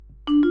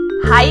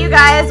Hi, you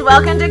guys.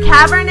 Welcome to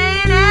Cabernet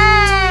and A.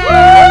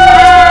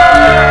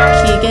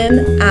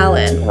 Keegan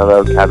Allen.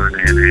 Hello,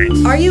 Cabernet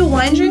and A. Are you a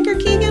wine drinker,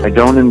 Keegan? I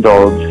don't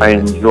indulge. I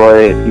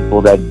enjoy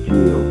people that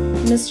do.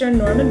 Mr.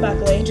 Norman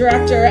Buckley,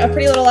 director of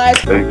Pretty Little Lies.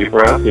 Thank you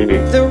for asking me.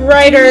 The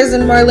writers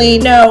and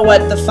Marlene know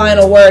what the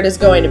final word is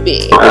going to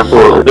be.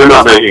 Absolutely. They're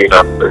not making it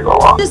up as they go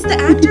along. Does the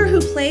actor who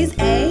plays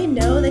A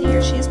know that he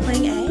or she is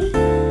playing A?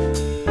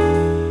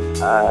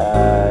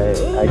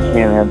 I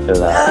can't answer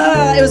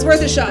that. It was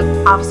worth a shot.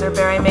 Officer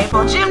Barry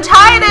Maple, Jim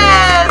Titus.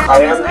 I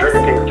am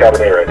drinking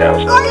Cabernet right now.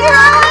 So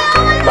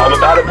Oh, yeah. I'm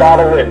about a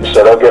bottle in,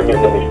 so don't get me in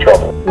any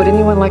trouble. Would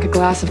anyone like a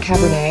glass of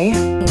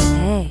Cabernet?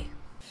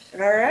 All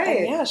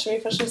right. Yeah, should we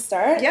officially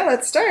start? Yeah,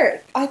 let's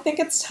start. I think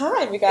it's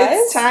time, you guys.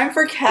 It's time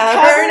for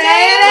Cabernet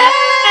Cabernet.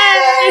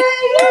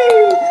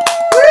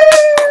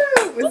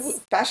 With a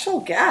special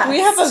guest. We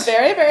have a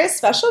very, very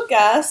special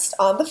guest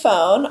on the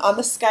phone, on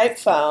the Skype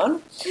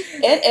phone.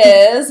 It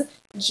is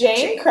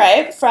Jane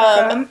Cripe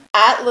from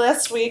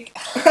Atlas Week.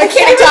 I can't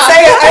even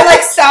say it. I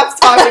stopped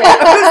talking.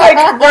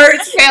 I was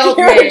words failed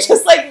You me. were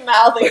just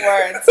mouthing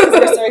words because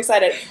we're so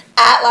excited.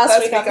 At Last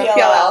Week on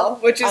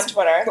PLL, which is on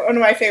Twitter. One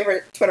of my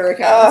favorite Twitter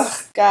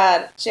accounts. Oh,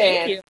 God. Jane.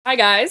 Thank you. Hi,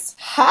 guys.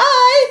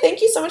 Hi.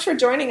 Thank you so much for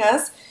joining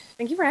us.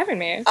 Thank you for having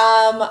me.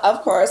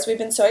 Of course, we've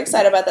been so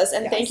excited about this,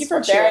 and thank you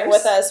for bearing cheers.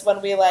 with us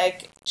when we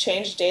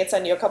changed dates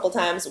on you a couple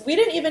times. We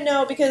didn't even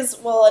know because,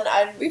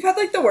 We've had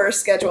the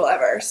worst schedule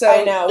ever. So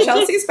I know.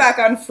 Chelsea's back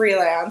on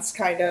freelance,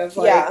 kind of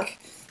Yeah.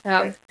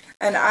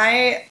 And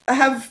I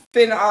have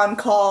been on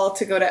call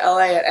to go to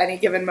LA at any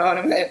given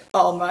moment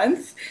all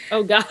month.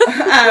 Oh, God.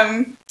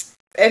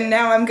 And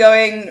now I'm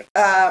going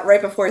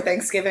right before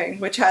Thanksgiving,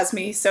 which has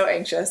me so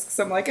anxious because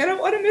I'm like, I don't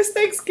want to miss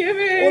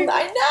Thanksgiving. Well,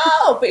 I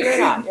know, but you're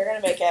not. You're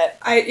going to make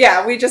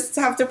it. We just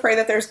have to pray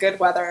that there's good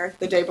weather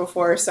the day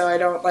before so I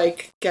don't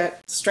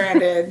get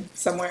stranded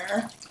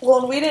somewhere. Well,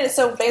 and we didn't,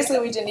 so basically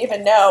we didn't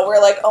even know. We're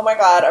like, oh my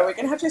God, are we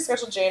going to have to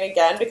schedule Jane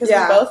again? Because we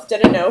both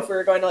didn't know if we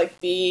were going to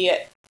be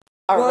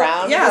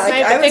around this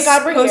night. But I was thank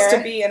God we're supposed here.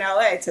 to be in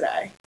LA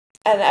today.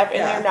 And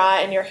you're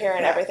not, and you're here,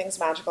 and everything's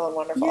magical and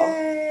wonderful.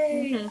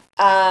 Yay!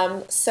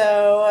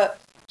 So,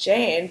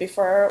 Jane,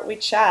 before we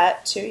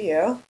chat to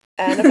you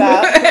and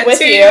about with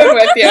To you, you,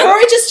 with you. before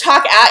we just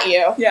talk at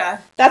you,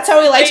 that's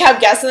how we like to have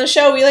guests on the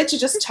show. We like to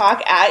just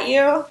talk at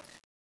you,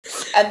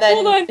 and then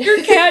Hold on,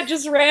 your cat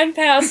just ran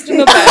past in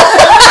the back.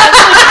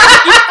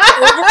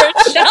 Over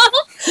a shelf.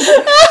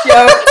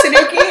 Yo,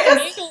 Tanuki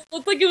It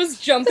looked like it was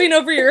jumping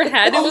over your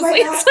head. Oh It's my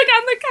like God.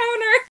 on the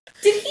counter.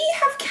 Did he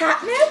have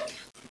catnip?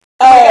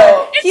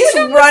 oh, He's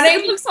It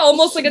running. looks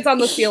almost like it's on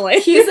the ceiling.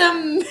 He's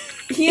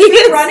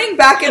running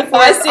back and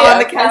forth on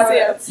the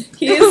camera.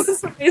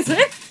 He's Amazing.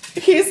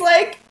 he's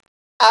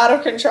out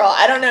of control.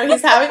 I don't know.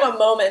 He's having a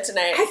moment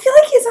tonight. I feel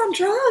like he's on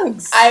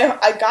drugs.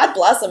 I God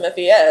bless him if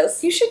he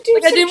is. You should do.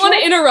 I didn't want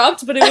to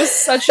interrupt, but it was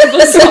such a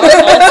bizarre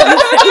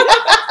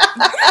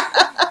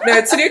No,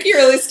 Tanuki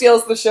really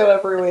steals the show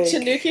every week.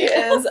 Tanuki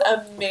is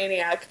a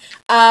maniac.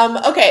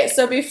 Okay,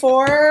 so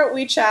before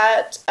we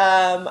chat,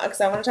 because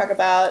I want to talk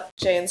about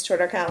Jane's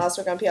Twitter account, Last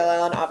Week on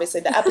PLL, and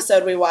obviously the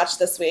episode we watched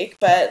this week,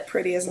 but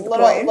Pretty isn't the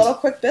point. little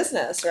quick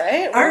business,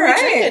 right? What All are we right.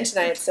 drinking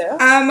tonight, Sue?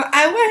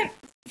 I went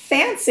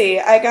fancy.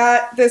 I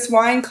got this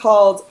wine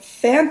called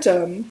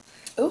Phantom.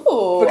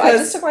 Ooh, I because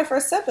just took my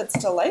first sip. It's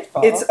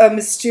delightful. It's a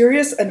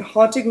mysterious and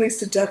hauntingly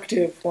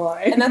seductive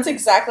wine. And that's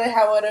exactly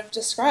how I would have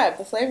described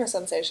the flavor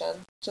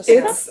sensation.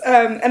 It's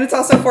and it's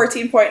also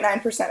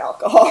 14.9%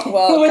 alcohol.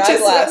 Well, which God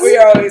is bless. what we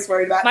are always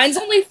worried about. Mine's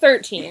only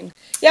 13.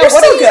 Yeah, You're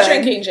what so are you good.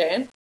 drinking,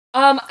 Jane?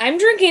 I'm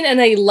drinking an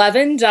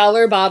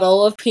 $11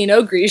 bottle of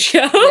Pinot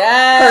Grigio.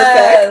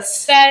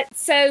 Yes. That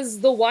says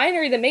the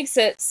winery that makes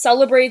it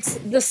celebrates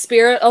the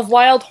spirit of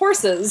wild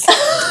horses.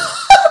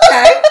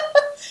 Okay.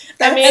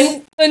 I mean,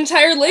 And the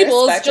entire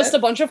label is respect just it. a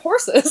bunch of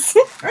horses.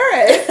 All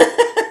right.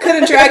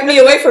 Couldn't drag me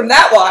away from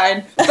that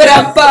wine. But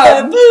I'm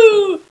bummed.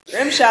 Boo!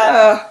 Rim shot.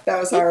 Oh, that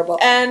was horrible.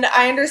 And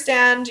I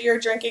understand you're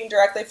drinking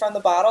directly from the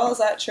bottle. Is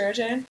that true,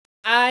 Jane?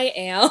 I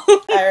am.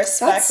 I respect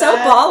That's so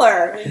that.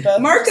 baller. We both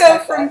Marco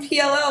respect from that.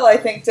 PLL, I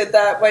think, did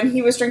that when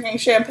he was drinking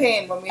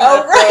champagne when we Oh,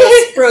 had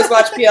right. Bros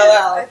Watch I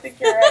PLL. think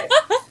you're right.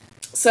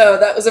 So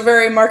that was a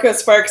very Marco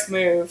Sparks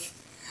move.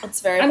 It's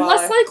very I'm baller.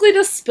 less likely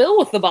to spill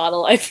with the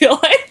bottle, I feel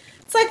like.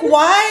 It's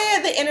why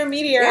the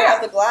intermediary Yeah.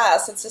 of the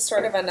glass? It's just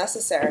sort of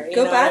unnecessary. You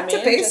Go know back what I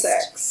to mean?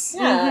 basics.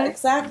 Yeah,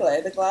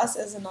 exactly. The glass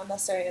is an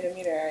unnecessary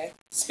intermediary.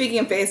 Speaking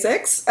of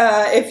basics,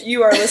 if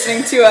you are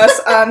listening to us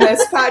on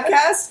this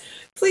podcast,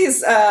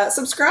 please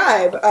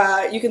subscribe.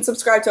 You can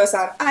subscribe to us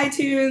on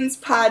iTunes,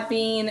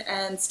 Podbean,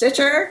 and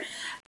Stitcher.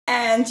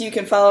 And you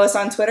can follow us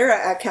on Twitter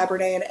at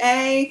Cabernet and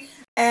A.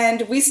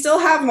 And we still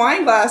have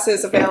wine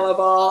glasses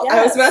available. Yes.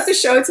 I was about to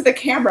show it to the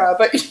camera,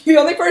 but the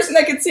only person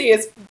that can see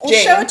is We'll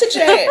Jane. show it to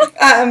Jane.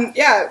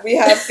 We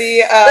have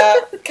the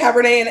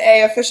Cabernet and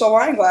A official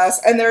wine glass,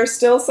 and there are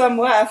still some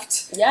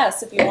left.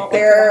 Yes, if you want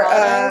one for the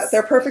holidays.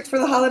 They're perfect for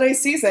the holiday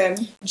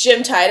season.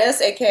 Jim Titus,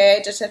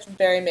 a.k.a. Detective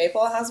Barry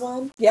Maple, has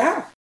one.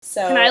 Yeah.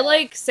 So Can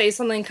I say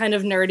something kind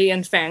of nerdy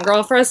and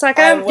fangirl for a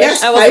second? I wish,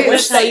 Yes, I I will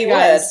wish tell that you you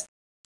guys.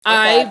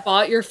 I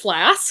bought your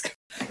flask.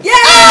 Yeah!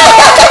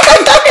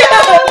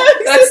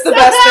 That's the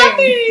best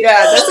thing.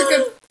 Yeah, that's a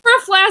good... For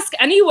a flask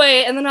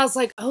anyway, and then I was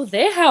like, oh,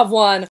 they have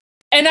one.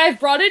 And I've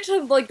brought it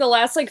to, like, the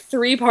last, like,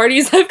 3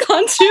 parties I've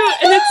gone to,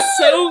 and it's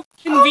so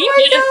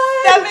convenient.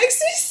 Oh my God. That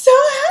makes me so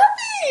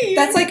happy.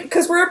 That's like,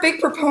 because we're a big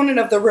proponent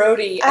of the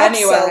roadie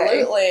anyway.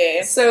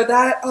 Absolutely. So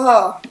that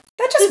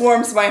just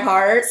warms my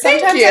heart.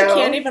 Sometimes Thank you. I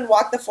can't even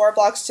walk the 4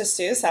 blocks to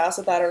Sue's house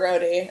without a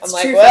roadie. I'm It's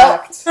like, true well,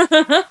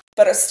 fact.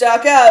 better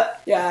stock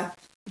up. Yeah.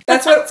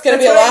 That's what It's gonna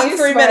that's be a what I long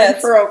used 3 mine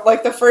minutes. For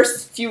like the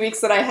first few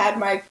weeks that I had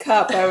my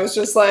cup. I was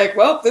just like,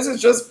 well, this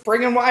is just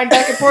bringing wine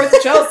back and forth to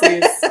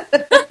Chelsea's.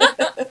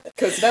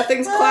 Because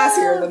nothing's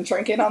classier than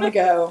drinking on the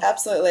go.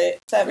 Absolutely.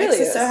 That makes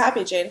Really us so is.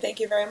 happy, Jane. Thank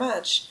you very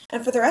much.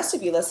 And for the rest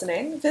of you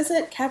listening,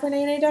 visit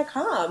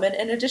cabernetnet.com. And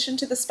in addition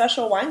to the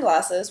special wine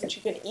glasses, which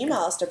you can email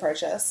us to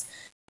purchase,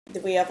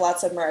 we have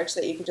lots of merch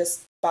that you can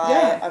just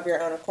buy of your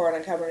own accord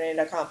on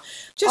cabernetnet.com.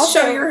 Just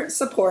Also, show your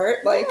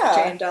support like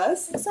Jane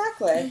does.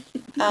 Exactly.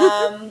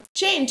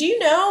 Jane, do you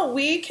know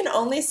we can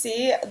only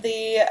see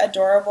the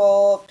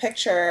adorable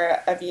picture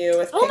of you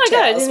with Oh my pigtails?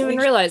 god, I didn't even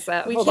realize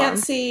that. We Hold can't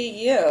on. see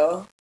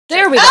you.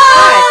 There we go.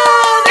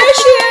 Oh, there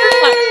she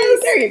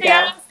is! There you go.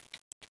 Yeah.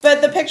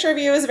 But the picture of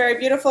you is very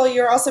beautiful.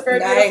 You're also very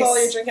Nice. beautiful.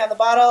 You're drinking out the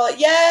bottle. Yay!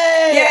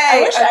 Yay!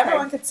 I wish Okay.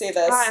 everyone could see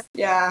this. Hi.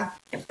 Yeah.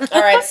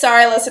 All right,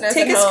 sorry, listeners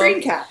Take at a home.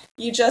 screen cap.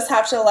 You just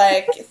have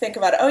to think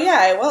about it. Oh yeah,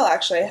 I will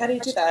actually. How do you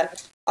do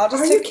that? I'll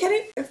just. Are you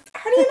kidding?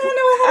 How do you not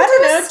know how I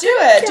to don't do know.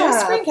 a Do screen it. Do a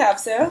cap? screen cap,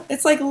 Sue.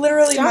 It's like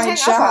literally Don't my hang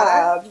up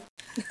on job.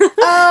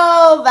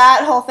 Oh,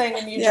 that whole thing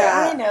in New Jersey.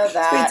 Yeah. I know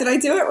that. Wait, did I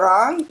do it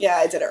wrong? Yeah,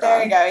 I did it There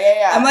wrong. you go.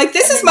 Yeah. I'm like,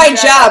 this And is then my you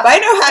drive job. it. I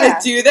know how Yeah.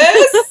 to do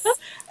this.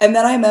 And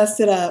then I messed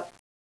it up.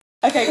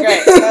 Okay,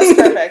 great. That's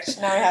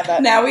perfect. Now we have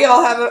that. Now we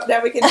all have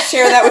now we can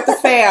share that with the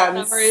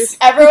fans. Memories.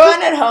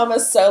 Everyone at home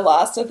is so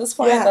lost at this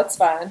point. Yeah. That's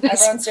fine.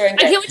 Everyone's doing I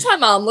great. can't wait till my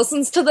mom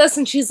listens to this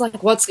and she's like,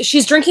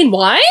 she's drinking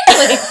wine?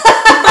 Like,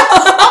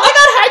 Oh my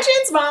god, hi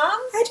Jane's mom.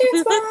 Hi,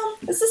 Jane's mom.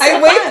 This is so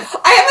I wave.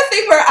 fun. I have a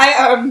thing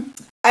where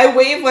I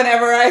wave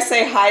whenever I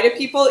say hi to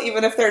people,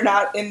 even if they're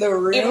not in the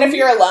room. Even if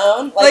you're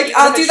alone. Like even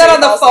I'll if do a that tree on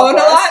the falls phone a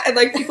forest. lot, and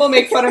like people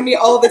make fun of me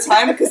all the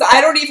time because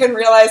I don't even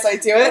realize I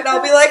do it, and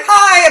I'll be like,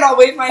 "Hi," and I'll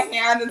wave my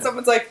hand, and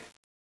someone's like,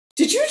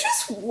 "Did you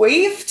just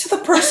wave to the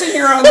person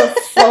you're on the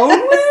phone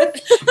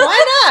with?"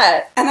 Why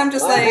not? And I'm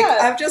just Why like,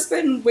 not? I've just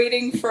been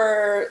waiting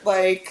for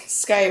like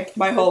Skype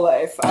my whole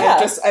life.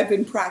 Yeah. I've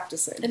been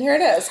practicing. And here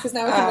it is, because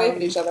now we can wave at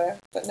Um, each other,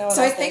 but no one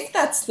So I else think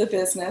that's the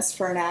business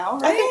for now.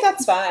 does. I think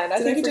that's fine. I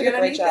Did think you did a forget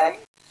great job. anything?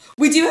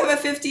 We do have a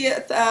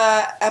 50th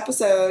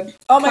episode.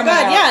 Oh my coming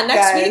god, out, yeah,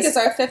 next guys. week is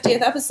our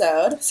 50th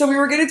episode. So we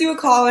were gonna do a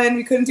call-in.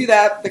 We couldn't do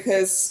that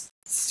because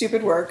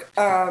stupid work.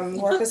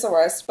 Work is the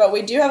worst. But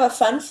we do have a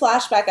fun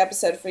flashback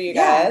episode for you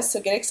Yeah. guys, so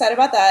get excited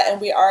about that.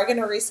 And we are going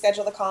to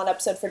reschedule the call-in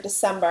episode for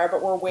December,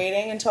 but we're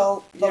waiting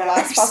until the Yeah.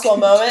 last possible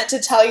moment to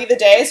tell you the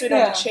day so we don't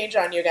have to Yeah. change it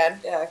on you again.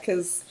 Yeah,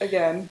 because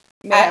again,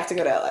 I have to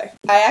go to LA.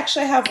 I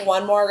actually have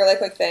one more really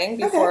quick thing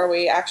before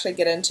we actually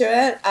get into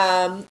it.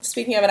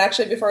 Speaking of it,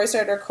 actually, before we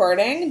started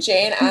recording,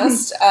 Jane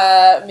asked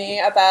me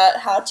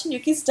about how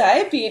Tanuki's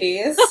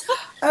diabetes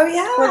Oh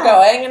yeah, were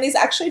going, and he's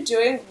actually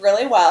doing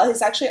really well.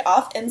 He's actually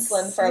off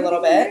insulin for a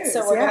little bit, so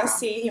we're Yeah. going to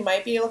see. He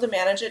might be able to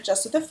manage it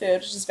just with the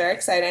food, which is very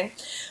exciting.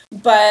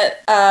 But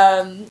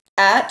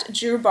at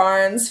Drew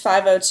Barnes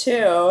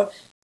 502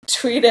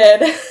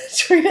 tweeted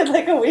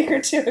like a week or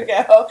two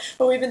ago,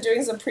 but we've been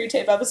doing some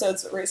pre-tape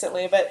episodes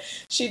recently, but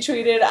she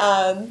tweeted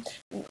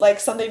like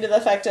something to the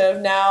effect of,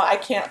 now I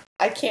can't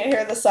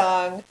hear the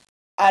song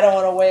I Don't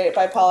Want to Wait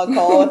by Paula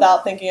Cole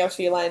without thinking of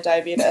feline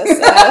diabetes.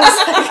 And I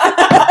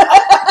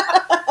was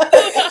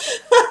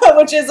like,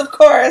 which is of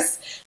course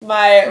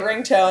my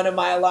ringtone and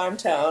my alarm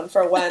tone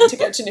for when to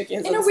get Tanuki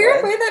his in a insulin.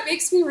 weird way that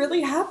makes me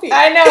really happy.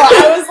 I know.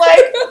 I was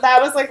like,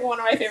 that was like one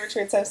of my favorite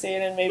tweets I've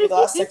seen in maybe the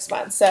last 6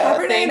 months. So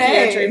thank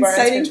you, Drew Barnes,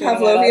 for inciting tweeting at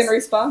Pavlovian us.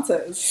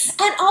 responses.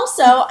 And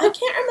also, I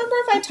can't remember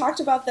if I talked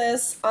about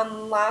this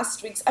on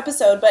last week's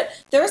episode, but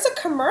there was a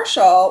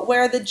commercial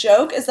where the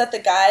joke is that the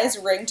guy's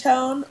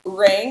ringtone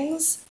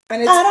rings.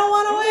 And I don't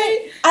want to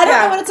wait. I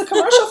don't know what it's a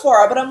commercial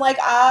for, but I'm like,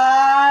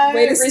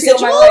 way to steal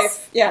my residuals?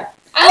 life. Yeah.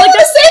 I like to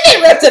say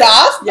they ripped it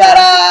off,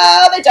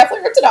 but they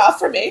definitely ripped it off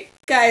for me.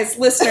 Guys,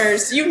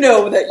 listeners, you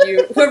know that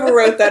whoever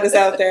wrote that is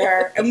out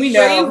there, and we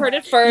know. where you heard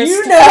it first.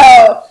 You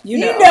know. You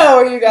know.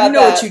 where you got You know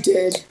that. what you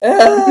did.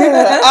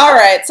 All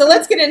right, so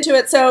let's get into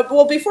it. So,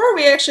 well, before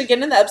we actually get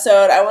into the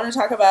episode, I want to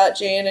talk about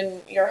Jane and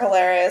your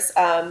hilarious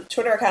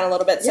Twitter account a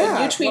little bit. So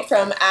Yeah. you tweet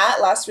from at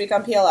Last Week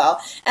on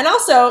PLL, and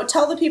also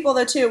tell the people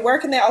though too, where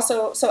can they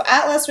also, so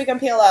at Last Week on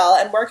PLL,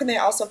 and where can they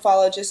also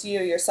follow just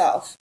you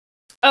yourself?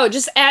 Oh,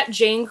 just at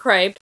Jane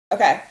Cripe.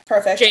 Okay,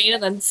 perfect. Jane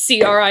and then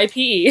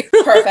CRIPE.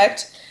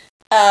 Perfect.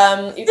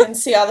 You can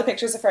see all the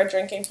pictures of her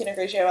drinking Pinot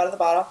Grigio out of the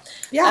bottle.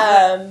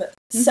 Yeah.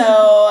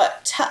 So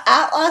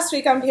at Last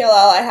Week on PLL,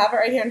 I have it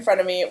right here in front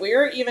of me. We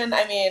were even,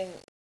 I mean,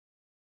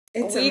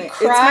 It's we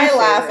it's my cry favorite.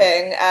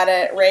 laughing at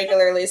it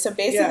regularly. So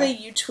basically,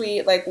 you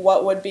tweet like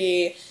what would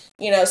be,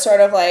 sort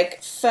of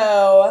like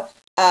faux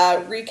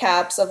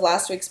recaps of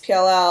last week's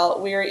PLL.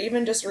 We were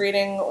even just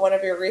reading one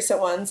of your recent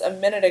ones a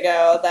minute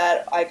ago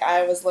that like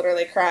I was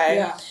literally crying.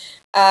 Yeah.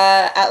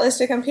 At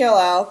Lipstick on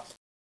PLL,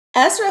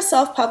 Ezra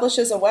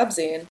self-publishes a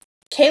webzine.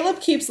 Caleb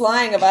keeps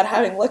lying about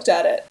having looked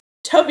at it.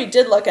 Toby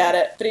did look at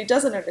it, but he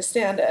doesn't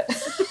understand it.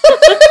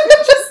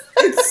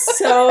 It's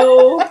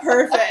so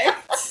perfect.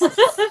 Oh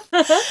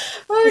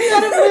my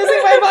god, I'm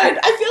losing my mind.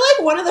 I feel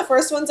like one of the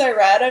first ones I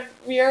read of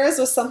yours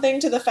was something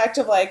to the effect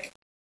of like,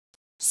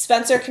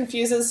 Spencer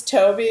confuses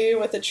Toby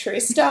with a tree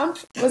stump.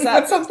 Was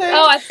that something?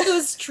 Oh, I think it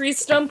was Tree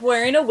Stump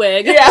wearing a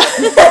wig. Yeah.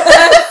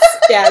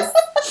 Yes.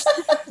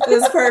 It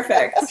was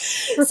perfect.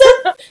 So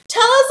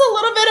tell us a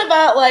little bit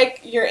about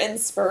like your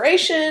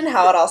inspiration,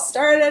 how it all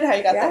started, how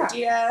you got the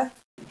idea.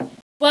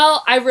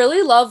 Well, I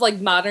really love like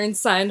modern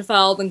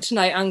Seinfeld and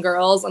Tonight on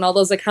Girls and all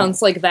those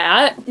accounts like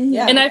that.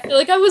 Yeah. And I feel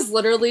like I was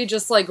literally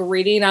just like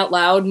reading out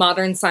loud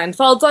modern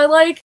Seinfelds I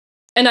like.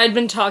 And I'd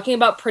been talking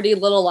about Pretty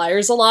Little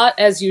Liars a lot,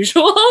 as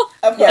usual.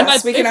 Of And my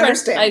course, we can boyfriend,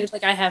 understand.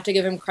 I have to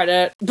give him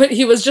credit. But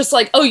he was just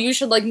like, oh, you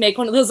should like make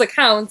one of those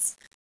accounts.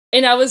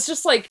 And I was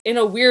just like in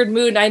a weird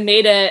mood. I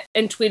made it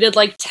and tweeted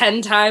like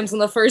 10 times in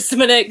the first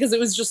minute because it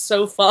was just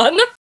so fun.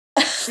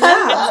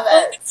 I love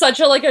it. It's such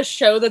a like a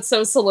show that's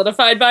so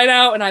solidified by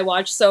now, and I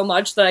watch so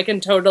much that I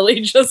can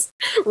totally just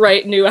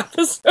write new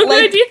episode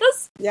Like-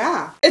 ideas.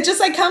 Yeah. It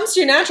just like comes to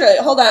you naturally.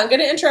 Hold on, I'm going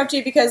to interrupt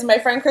you because my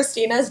friend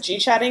Christina is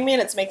G-chatting me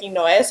and it's making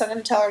noise, so I'm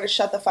going to tell her to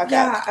shut the fuck up.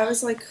 Yeah, I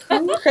was like,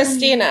 who?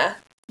 Christina,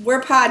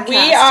 We're podcasting.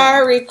 we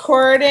are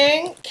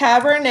recording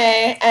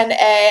Cabernet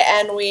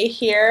and we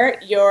hear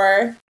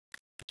your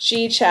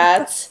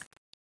G-chats.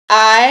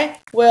 I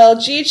will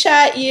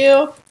G-chat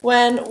you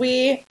when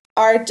we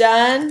are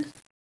done.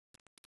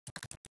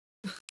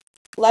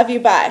 Love you,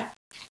 bye.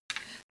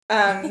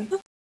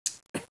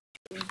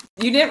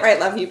 You didn't write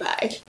 "Love You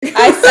Bye."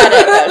 I said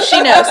it though.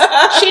 She knows.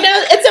 She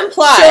knows. It's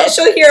implied.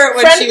 She'll hear it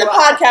when Friend she of the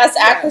wants. podcast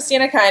Yeah. at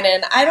Christina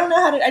Kynan. I don't know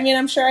how to. I mean,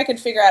 I'm sure I could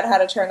figure out how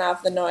to turn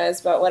off the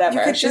noise, but You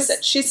whatever. could She just,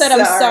 said. She said,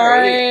 "I'm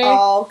sorry."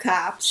 All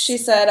caps. She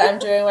said, "I'm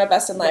doing my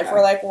best in life." Yeah.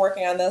 We're like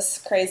working on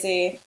this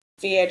crazy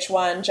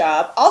VH1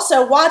 job.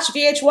 Also, watch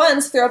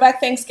VH1's Throwback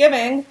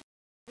Thanksgiving.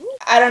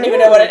 I don't even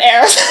know what it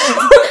airs.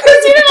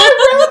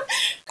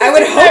 I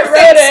would hope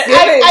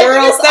Thanksgiving, or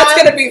else that's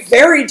going to be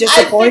very I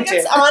disappointing. think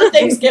it's on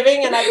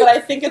Thanksgiving, but I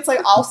think it's like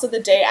also the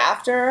day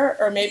after,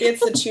 or maybe it's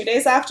the 2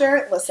 days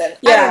after. Listen,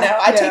 I don't know.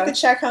 I take the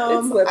check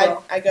home. It's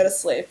liberal. I go to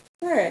sleep.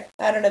 All right.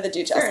 I don't know the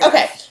details. Fair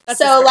Okay, That's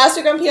so just last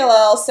week on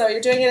PLL, so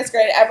you're doing it, it's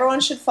great. Everyone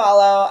should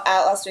follow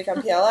at Last Week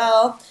on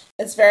PLL.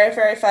 It's very,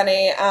 very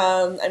funny.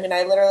 I mean,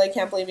 I literally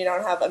can't believe you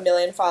don't have 1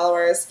 million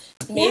followers.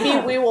 Maybe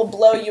Yeah. we will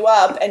blow you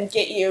up and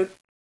get you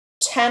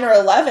 10 or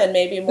 11,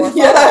 maybe more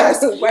Yeah.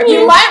 followers.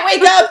 You might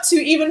wake up to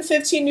even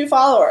 15 new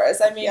followers.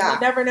 I mean, Yeah. you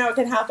never know what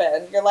can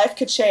happen. Your life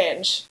could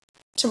change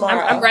tomorrow.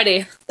 I'm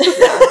ready.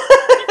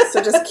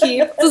 So just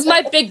keep. This is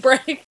my big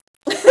break.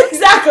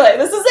 Exactly.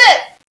 This is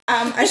it.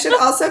 I should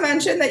also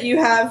mention that you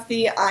have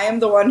the "I am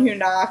the one who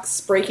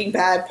knocks" Breaking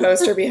Bad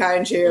poster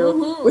behind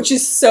you, which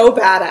is so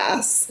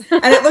badass,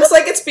 and it looks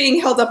like it's being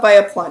held up by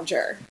a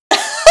plunger.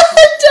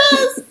 It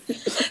does.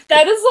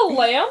 That is a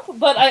lamp,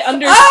 but I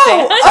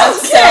understand.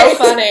 That's so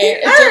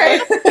funny. All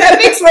right, that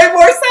makes way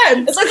more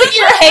sense. It's like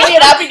you were hanging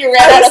it up and you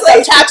ran out of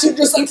thumbtacks and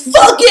just like,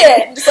 fuck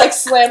it! And just like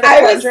slammed the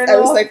plunger in the I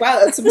was wall. like,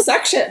 wow, that's some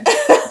suction.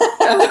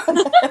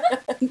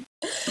 Like,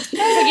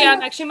 yeah,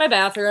 I'm actually in my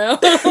bathroom.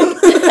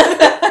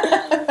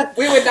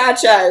 We would not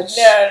judge.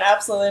 No,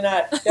 absolutely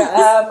not.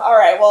 Yes. All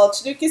right, well,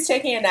 Tanuki's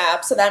taking a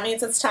nap, so that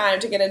means it's time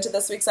to get into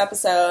this week's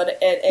episode.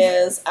 It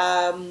is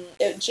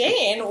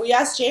Jane. We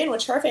asked Jane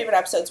which her favorite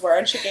episodes were,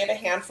 and she gave a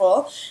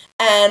handful.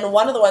 And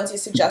one of the ones you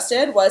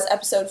suggested was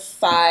episode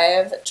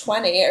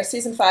 520, or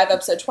season 5,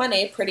 episode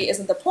 20, Pretty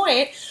Isn't the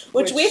Point,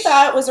 which we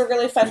thought was a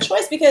really fun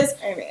choice because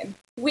I mean,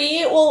 a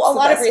the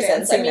lot of best reasons. I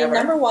dancing mean, ever.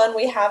 number one,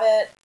 we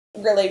haven't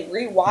really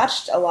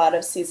rewatched a lot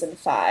of season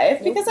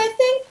 5 because I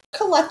think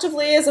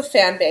collectively as a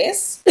fan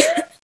base,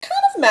 kind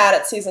of mad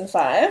at season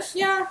 5.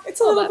 yeah, it's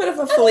a little bit of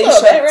a A Felicia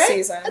little bit, right?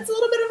 season. It's a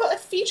little bit of it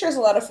features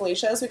a lot of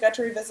Felicias. We got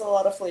to revisit a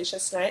lot of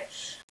Felicias tonight.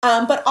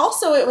 But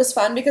also it was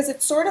fun because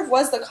it sort of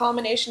was the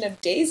culmination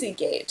of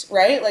Daisygate,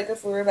 right? Like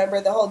if we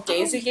remember the whole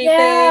Daisygate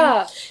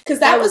Yeah. thing. Because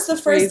that was was the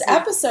first crazy.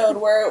 episode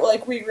where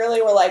like we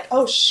really were like,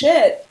 oh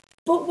shit.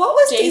 But what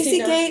was Daisy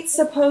Daisygate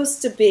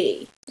supposed to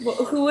be?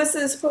 Who was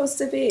it supposed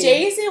to be?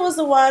 Daisy was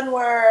the one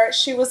where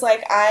she was like,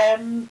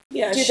 do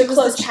she the was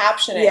closed the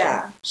captioning.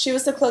 yeah. She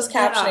was the closed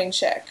Yeah. captioning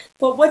chick.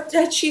 But what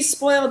had she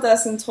spoiled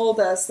us and told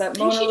us that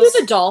Didn't Mona she was... do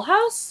the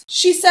dollhouse?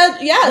 She said,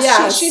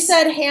 Yes. she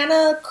said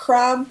Hannah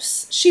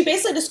crumps. She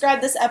basically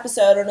described this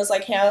episode and was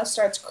like, Hannah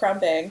starts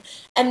crumping.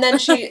 And then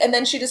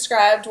she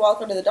described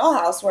Welcome to the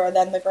Dollhouse, where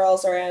then the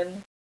girls are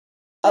in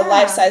a Yeah.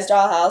 life-size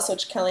dollhouse,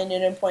 which Kelly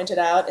Noonan pointed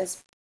out is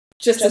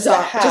just a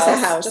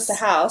house. Just a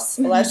house.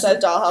 A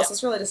life-size dollhouse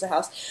is really just a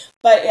house.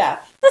 But yeah,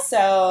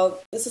 so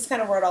this is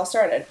kind of where it all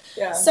started.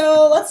 Yeah.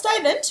 So let's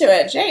dive into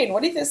it. Jane,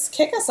 what do you just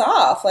kick us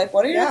off? Like,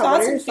 what are your Yeah, what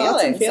thoughts are and your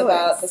thoughts and feelings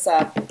about this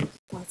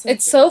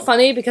It's so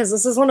funny because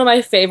this is one of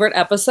my favorite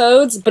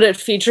episodes, but it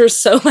features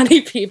so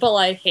many people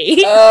I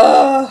hate.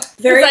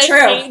 Very 'Cause true.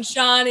 I hate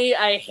Johnny.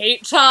 I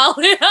hate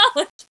Talia.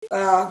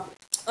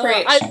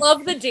 Great. I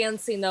love the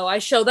dancing, though. I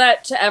show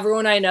that to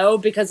everyone I know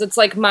because it's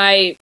like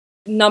my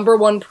number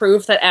one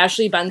proof that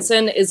Ashley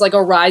Benson is like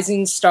a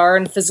rising star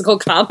in physical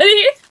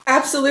comedy.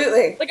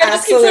 Absolutely. Like, I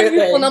just keep telling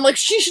people, and I'm like,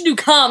 she should do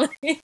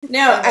comedy.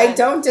 No, I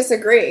don't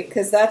disagree,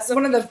 because that's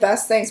one of the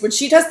best things. When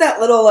she does that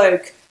little,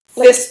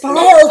 fist pump.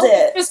 Nailed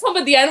it. Fist pump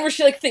at the end where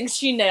she, like, thinks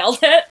she nailed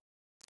it.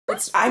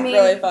 It's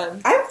really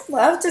fun. I would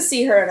love to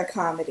see her in a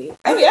comedy.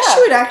 I think yeah. she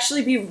would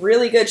actually be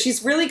really good.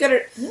 She's really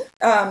good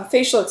at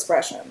facial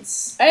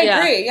expressions. I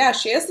agree. Yeah,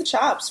 she has the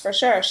chops, for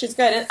sure. She's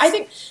good. And I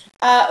think,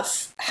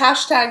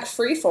 hashtag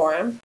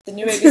freeform, the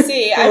new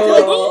ABC, I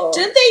feel like,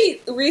 didn't they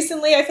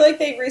recently, I feel like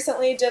they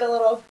recently did a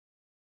little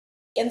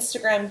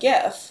Instagram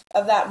gif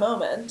of that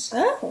moment.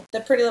 Oh. The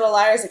Pretty Little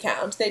Liars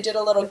account. They did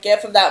a little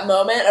gif of that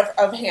moment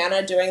of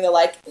Hannah doing the,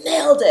 like,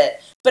 nailed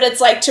it. But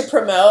it's, like, to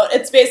promote.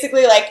 It's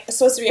basically, like,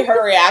 supposed to be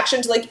her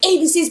reaction to, like,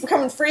 ABC's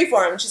becoming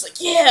freeform. And she's like,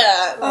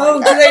 yeah.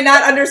 Oh, do they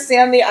not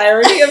understand the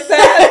irony of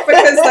that?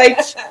 Because, like,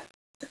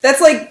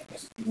 that's, like,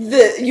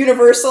 the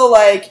universal,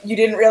 like, you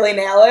didn't really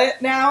nail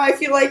it now, I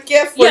feel like,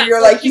 gif, where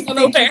you're like, you think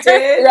you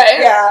did. Right.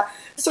 Yeah.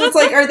 So it's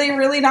like, are they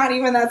really not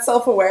even that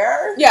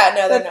self-aware? Yeah,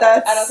 no, they're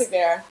not. I don't think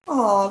they are.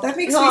 Oh, that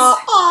makes me...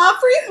 Aw,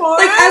 freeform!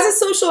 Like, as a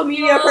social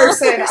media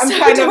person, I'm so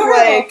kind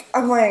adorable.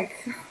 of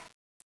like,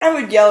 I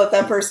would yell at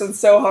that person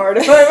so hard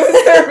if I was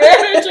their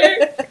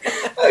manager.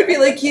 I would be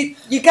like,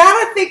 you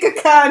gotta think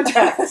of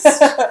context.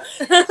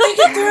 Think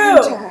it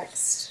through.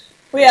 Context.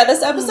 Well, yeah,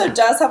 this episode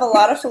does have a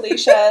lot of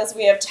Felicias.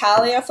 We have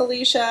Talia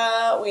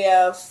Felicia. We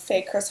have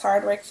fake Chris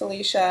Hardwick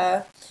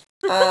Felicia.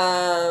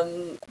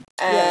 And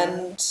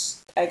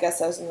I guess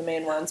those are the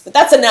main ones. But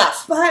that's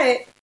enough. But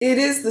it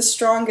is the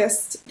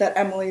strongest that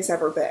Emily's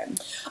ever been.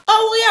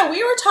 Oh, well, yeah,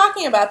 we were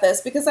talking about this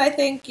because I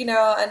think,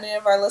 any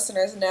of our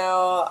listeners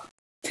know...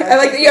 I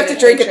like that you have to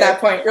drink at that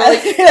point. You're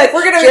like,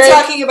 we're going to be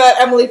talking about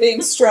Emily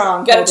being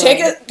strong. Gotta take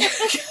it.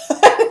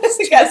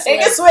 Gotta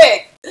take a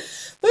swig.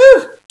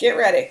 Woo! Get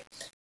ready.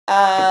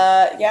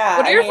 Yeah.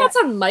 What are your thoughts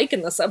on Mike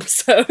in this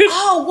episode?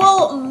 Oh,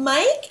 well,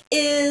 Mike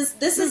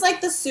this is like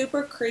the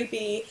super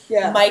creepy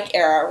Mike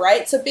era,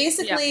 right? So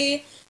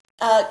basically,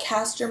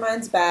 cast your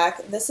minds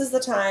back. This is the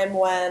time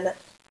when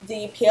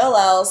the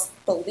PLLs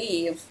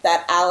believe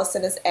that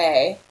Allison is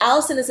A.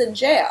 Allison is in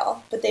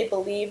jail, but they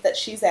believe that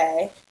she's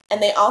A.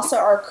 And they also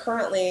are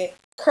currently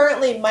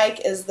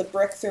Mike is the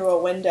brick through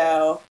a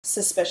window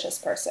suspicious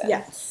person.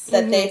 Yes.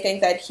 That they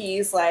think that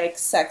he's, like,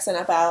 sexing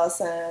up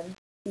Allison.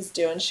 He's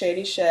doing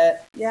shady shit.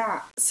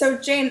 Yeah. So,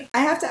 Jane, I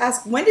have to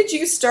ask, when did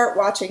you start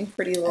watching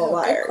Pretty Little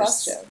Liars? Good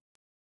question.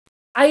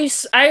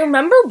 I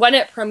remember when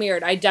it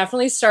premiered. I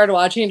definitely started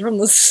watching it from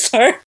the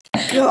start.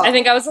 I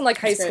think I was in, like,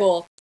 high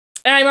school.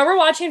 And I remember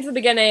watching it from the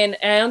beginning,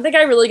 and I don't think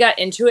I really got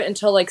into it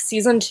until, like,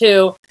 season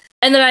 2.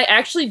 And then I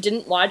actually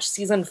didn't watch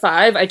season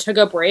 5. I took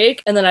a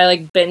break, and then I,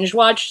 like,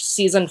 binge-watched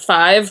season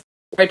 5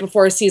 right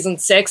before season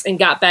 6 and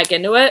got back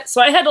into it.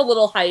 So I had a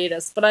little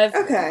hiatus, but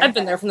I've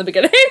been there from the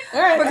beginning. All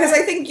right. Because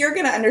I think you're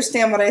going to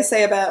understand what I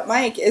say about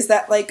Mike, is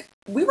that, like,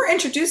 we were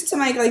introduced to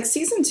Mike, like,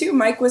 season 2,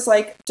 Mike was,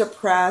 like,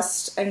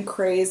 depressed and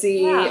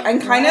crazy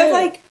and kind of,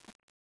 like,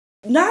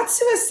 not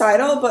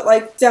suicidal, but,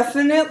 like,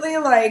 definitely,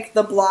 like,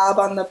 the blob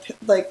on the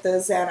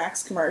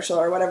Xanax commercial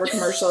or whatever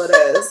commercial it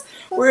is.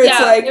 Where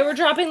it's, like... they were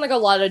dropping, like, a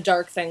lot of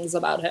dark things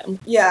about him.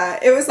 Yeah,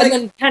 it was, like...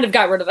 And then kind of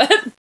got rid of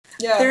it.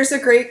 Yeah. There's a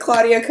great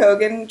Claudia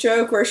Kogan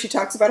joke where she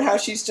talks about how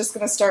she's just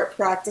going to start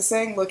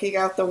practicing looking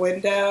out the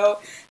window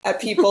at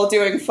people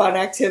doing fun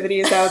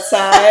activities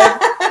outside.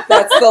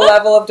 That's the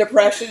level of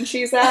depression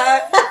she's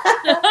at.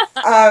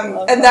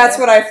 And that's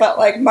what I felt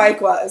like Mike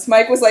was.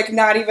 Mike was, like,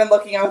 not even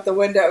looking out the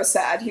window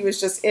sad. He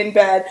was just in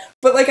bed.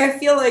 But, like, I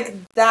feel like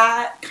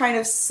that kind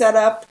of set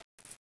up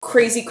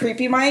crazy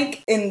creepy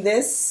Mike in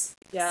this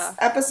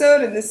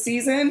episode, in this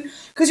season.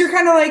 Because you're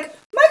kind of like,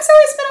 Mike's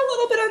always been a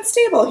little bit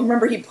unstable. You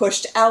remember he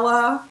pushed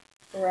Ella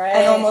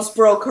and almost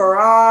broke her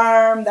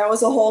arm. That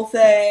was a whole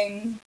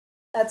thing.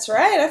 That's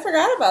right. I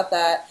forgot about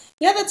that.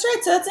 Yeah, that's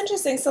right. So that's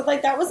interesting. So,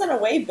 like, that was in a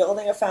way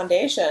building a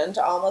foundation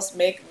to almost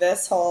make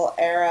this whole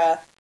era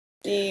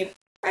be...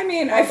 I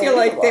mean, I feel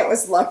like it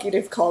was lucky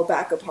to call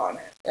back upon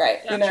it. Right.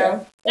 You know?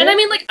 True. And I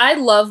mean, like, I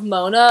love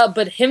Mona,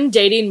 but him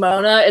dating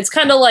Mona, it's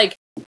kind of like,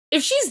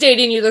 if she's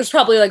dating you, there's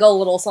probably, like, a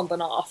little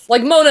something off.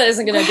 Like, Mona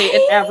isn't going to date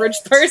an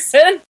average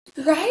person.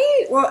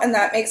 Right? Well, and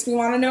that makes me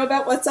want to know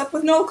about what's up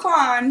with Noel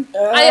Khan.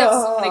 I have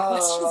so many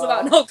questions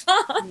about Noel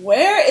Khan.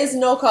 Where is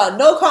Noel Khan?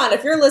 Noel Khan,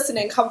 if you're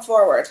listening, come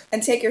forward.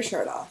 And take your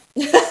shirt off.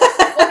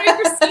 What are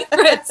your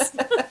secrets?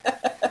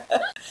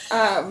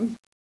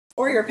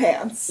 Or your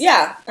pants.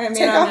 Yeah. I mean,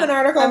 take off an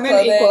article I'm of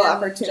an equal clothing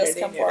opportunity just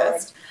come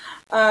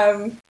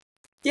forward.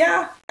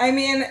 Yeah, I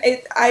mean,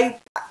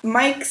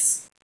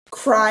 Mike's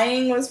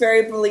crying was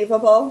very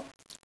believable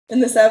in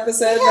this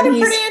episode. He had when a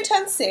he's pretty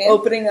intense scene.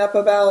 opening up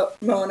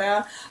about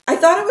Mona. I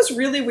thought it was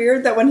really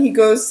weird that when he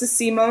goes to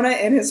see Mona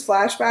in his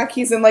flashback,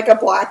 he's in, like, a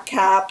black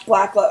cap,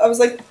 I was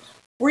like,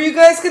 were you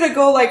guys gonna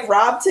go like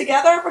rob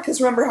together? Because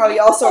remember how he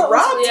also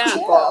robbed yeah.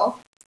 people.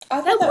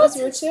 I thought that was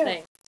weird too.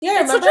 interesting.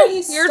 Yeah, It's remember such a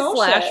he weird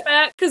stole shit.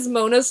 flashback because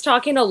Mona's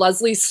talking to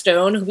Leslie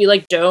Stone, who we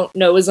like don't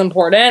know is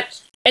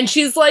important, and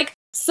she's like,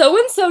 "So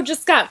and so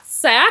just got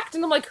sacked,"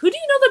 and I'm like, "Who do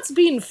you know that's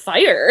being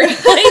fired?"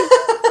 Like,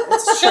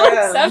 It's you're true.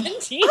 like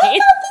 17. I thought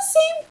the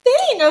same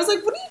thing. I was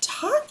like, "What are you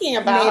talking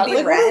about?" Maybe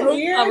like, Ren. what a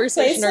weird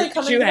Conversation place to or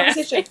come did you into have?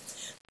 conversation.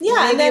 Yeah,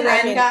 Maybe and then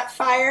Ren got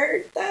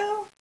fired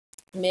though,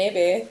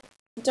 maybe.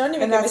 Don't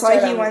even. and get that's me why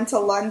started he on- went to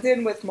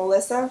London with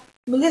Melissa.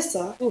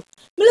 Melissa.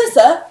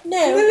 Melissa,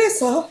 no.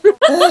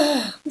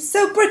 Melissa. I'm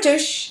so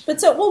British. But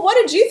so, well, what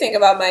did you think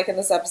about Mike in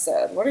this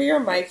episode? What are your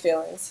Mike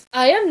feelings?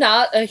 I am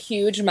not a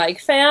huge Mike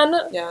fan,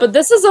 Yeah. but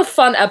this is a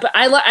fun episode.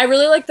 I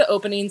really like the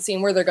opening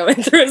scene where they're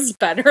going through his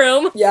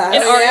bedroom. Yeah.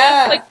 And Oh, Arya,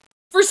 yeah. like,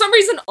 for some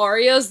reason,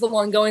 Arya's the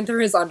one going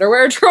through his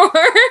underwear drawer.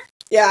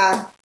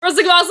 Yeah. I was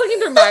like, if I was looking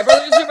through my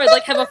brother's room, I'd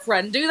like have a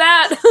friend do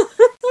that.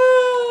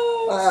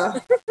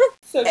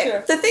 So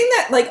true. The thing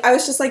that, like, I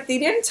was just like, they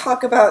didn't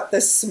talk about the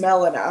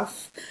smell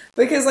enough.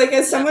 Because, like,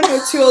 as someone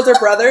with two older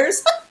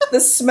brothers, the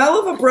smell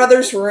of a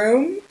brother's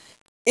room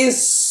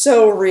is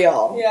so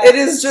real. Yeah. It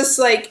is just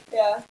like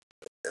Yeah.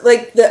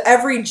 the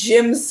every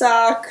gym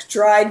sock,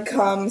 dried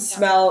cum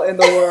smell in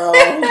the world.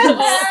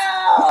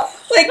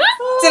 Like,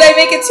 did I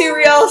make it too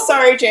real?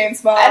 Sorry,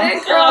 James' mom. I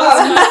didn't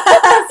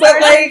grow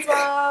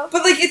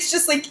But like, it's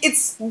just like,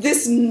 it's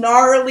this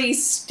gnarly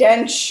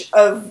stench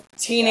of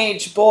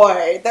teenage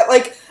boy that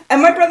like,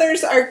 and my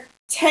brothers are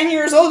 10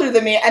 years older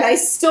than me, and I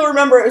still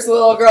remember as a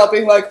little girl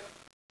being like,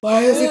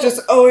 why does it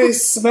just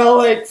always smell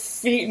like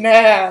feet and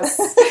ass?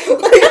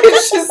 Like,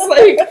 it's just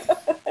like,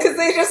 because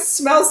they just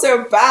smell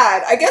so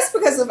bad. I guess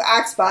because of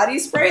Axe body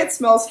spray, it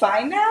smells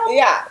fine now.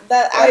 Yeah,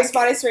 that Like- Axe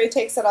body spray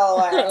takes it all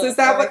away. Is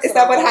that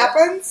what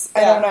happens?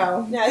 I Yeah. don't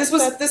know. Yeah, this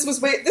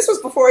it's was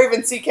before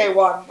even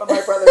CK1 when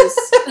my brothers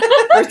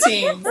were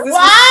teens. This was-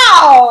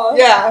 Wow!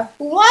 yeah.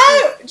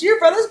 What? Do your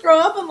brothers grow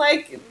up in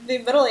like the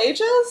Middle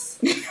Ages?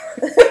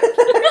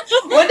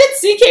 When did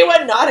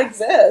CK1 not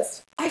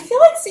exist? I feel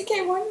like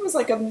CK1 was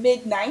like a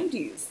mid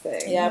 90s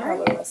thing. Yeah, it right?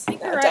 probably was.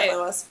 think Yeah, you're it right.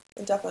 definitely was.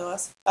 It definitely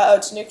was. Uh oh,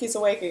 Tanuki's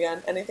awake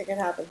again. Anything can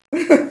happen.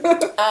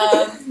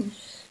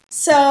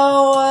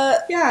 So,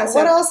 Yeah, so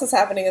what else is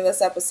happening in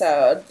this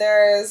episode?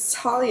 There's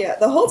Talia,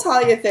 the whole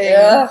Talia thing.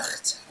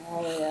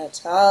 Talia,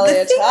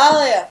 The thing-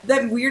 Talia.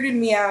 That weirded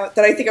me out,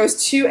 that I think I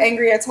was too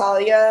angry at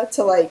Talia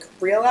to like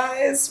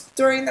realize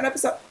during that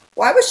episode.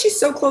 Why was she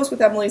so close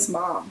with Emily's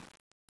mom?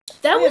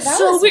 That Yeah, was that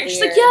so was weird. She's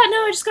like, weird. yeah,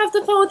 no, I just got off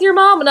the phone with your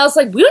mom. And I was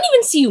like, we don't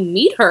even see you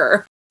meet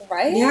her.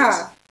 Right?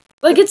 Yeah,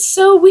 Like, it's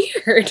so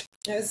weird.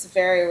 It was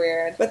very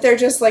weird. but they're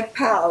just like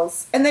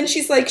pals. And then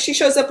she's like, she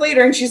shows up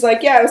later and she's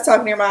like, yeah, I was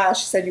talking to your mom.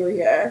 She said you were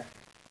here.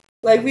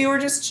 Like, we were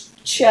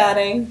just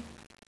chatting.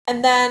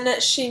 And then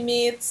Emily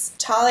meets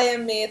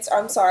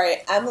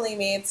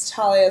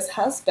Talia's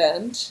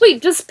husband.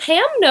 Wait, does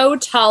Pam know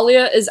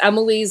Talia is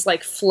Emily's,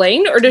 like,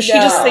 fling? Or does she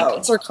just think No.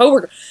 it's her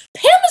coworker?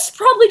 Pam is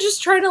probably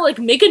just trying to, like,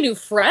 make a new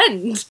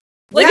friend.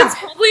 Like, Yeah. it's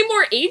probably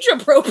more age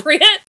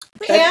appropriate.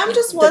 Pam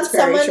just wants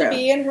that's very someone true. to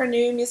be in her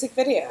new music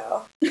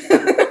video.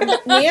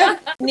 Nia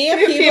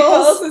Peoples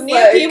Peebles, is Nia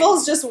like-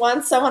 Peebles just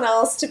wants someone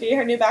else to be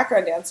her new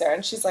background dancer,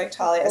 and she's like,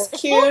 Talia's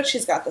cute.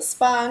 She's got the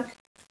spunk.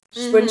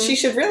 When she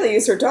should really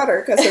use her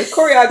daughter because her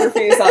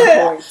choreography is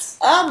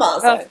on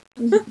point.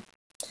 Amazing.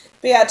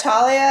 But yeah,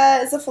 Talia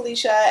is a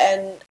Felicia,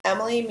 and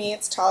Emily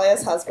meets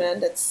Talia's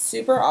husband. It's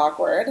super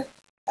awkward.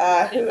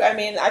 I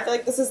feel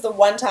like this is the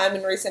one time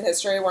in recent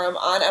history where I'm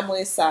on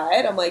Emily's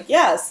side. I'm like,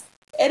 yes,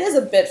 it is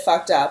a bit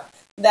fucked up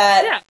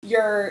that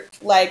your,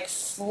 like,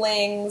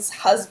 fling's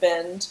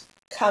husband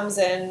comes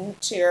in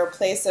to your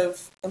place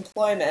of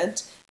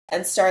employment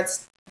and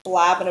starts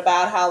blabbing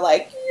about how,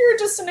 like, you're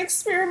just an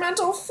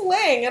experimental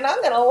fling and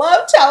I'm gonna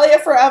love Talia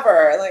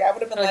forever. Like, I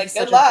would have been Oh, like, he's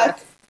good such a luck.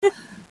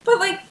 But,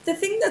 like, the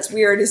thing that's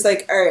weird is,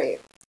 like, alright,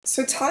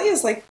 so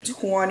Talia's, like,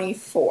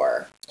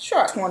 24,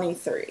 Sure.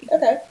 23.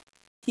 Okay.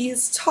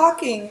 He's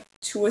talking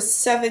to a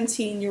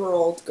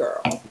 17-year-old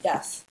girl.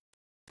 Yes.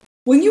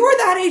 When you were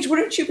that age,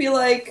 wouldn't you be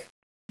like,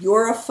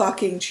 you're a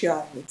fucking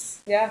child?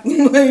 Yeah.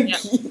 Like,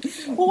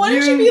 Well, why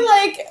don't you be,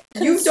 like,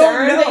 you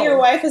concerned don't that know. your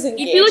wife is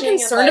engaging? You'd be, like,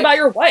 concerned about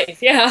your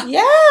wife. Yeah. why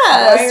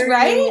Yes, are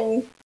right?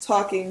 you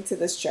talking to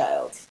this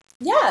child?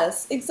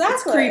 Yes,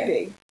 exactly. It's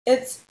creepy.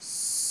 It's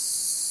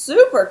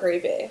super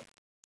creepy.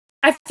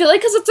 I feel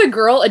like because it's a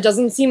girl, it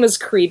doesn't seem as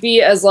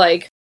creepy as,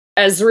 like,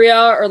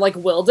 Ezria or, like,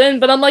 Wilden,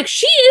 but I'm like,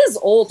 she is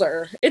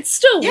older. It's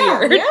still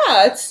weird.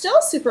 Yeah, it's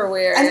still super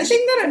weird. And the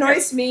thing that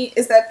annoys me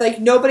is that, like,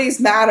 nobody's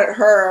mad at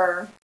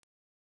her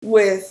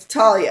with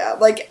Talia.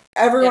 Like,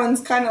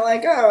 everyone's kind of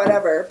like, oh,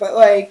 whatever. But,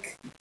 like,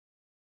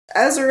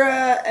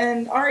 Ezra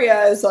and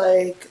Arya is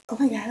like, oh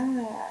my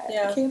god,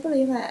 Yeah. I can't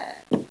believe it.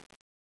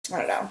 I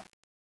don't know.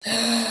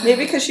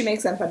 Maybe because she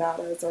makes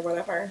empanadas or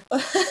whatever.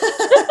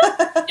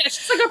 Yeah,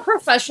 she's like a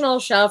professional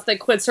chef that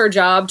quits her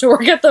job to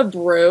work at the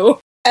brew.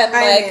 And,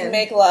 I like, mean-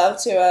 make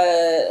love to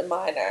a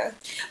minor.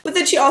 But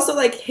then she also,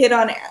 like, hit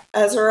on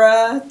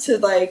Ezra to,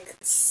 like,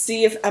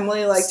 see if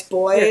Emily liked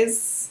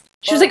boys.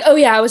 She was like, "Oh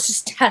yeah, I was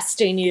just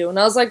testing you," and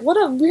I was like, "What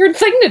a weird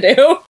thing to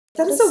do."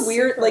 That is a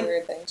weird, super like,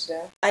 weird thing to do.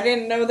 I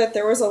didn't know that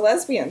there was a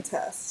lesbian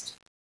test.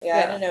 Yeah,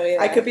 I didn't know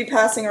either. I could be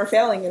passing or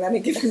failing in any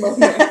given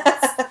moment.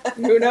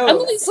 Who knows?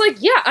 Emily's like,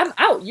 "Yeah, I'm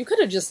out. You could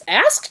have just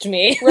asked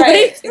me."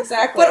 Right,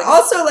 exactly. But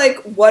also,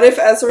 like, what if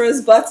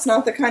Ezra's butt's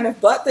not the kind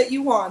of butt that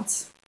you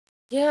want?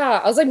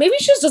 Yeah, I was like, maybe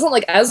she just doesn't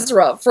like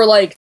Ezra for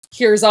like,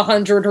 here's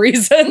 100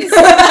 reasons.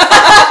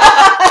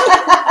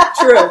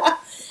 True.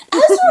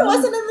 Ezra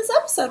wasn't in this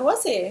episode,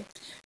 was he?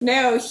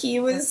 No, he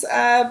was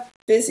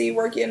busy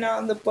working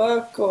on the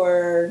book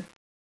or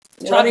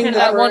Talking running to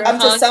that the one room. Up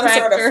to some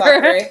sort of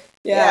contractor. fuckery.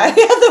 Yeah. Yeah,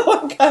 the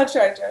one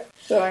contractor.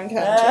 The one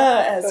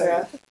contract.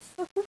 Ezra.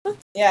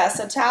 Yeah,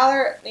 so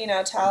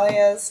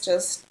Talia's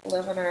just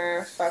living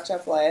her fucked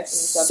up life in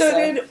this So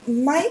episode. did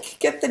Mike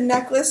get the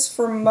necklace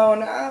for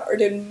Mona, or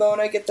did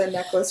Mona get the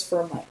necklace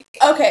for Mike?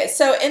 Okay,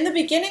 so in the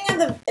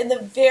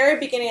very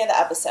beginning of the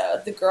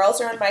episode, the girls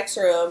are in Mike's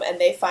room and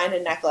they find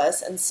a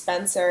necklace, and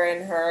Spencer,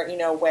 in her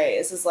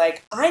ways, is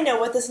like, I know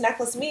what this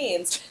necklace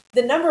means.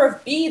 The number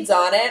of beads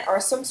on it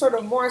are some sort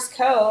of Morse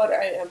code.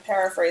 I'm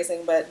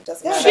paraphrasing, but it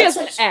doesn't matter. She has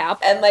an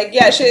app. And like,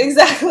 yeah,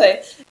 exactly.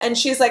 And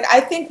she's like, I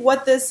think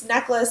what this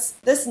necklace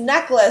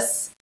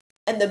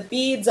and the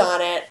beads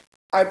on it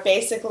are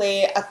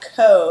basically a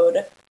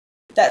code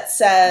that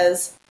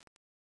says,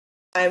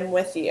 I'm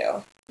with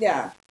you.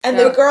 Yeah. And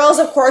the girls,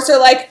 of course, are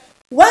like,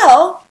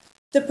 well,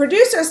 the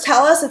producers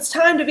tell us it's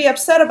time to be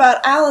upset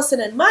about Allison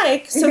and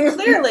Mike, so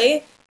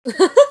clearly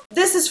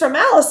this is from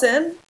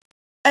Allison,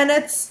 and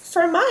it's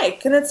for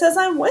Mike, and it says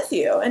I'm with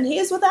you, and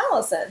he's with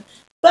Allison.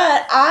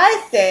 But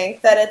I think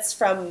that it's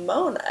from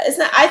Mona.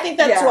 I think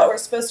that's what we're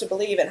supposed to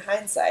believe in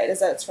hindsight, is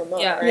that it's from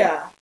Mona, right?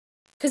 Yeah.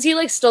 Because he,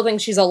 like, still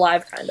thinks she's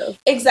alive, kind of.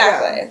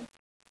 Exactly. Yeah.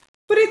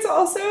 But it's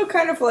also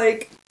kind of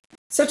like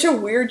such a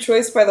weird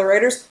choice by the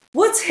writers.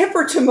 What's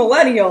hipper to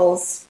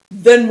millennials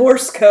than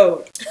Morse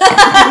code?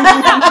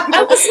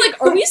 I was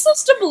like, are we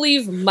supposed to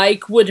believe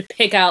Mike would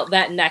pick out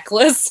that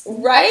necklace?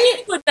 Right?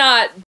 He would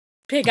not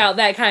pick out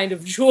that kind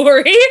of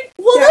jewelry.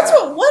 Well, that's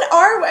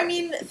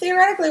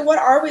theoretically, what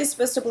are we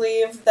supposed to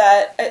believe?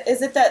 That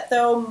is it that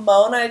though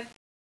Mona,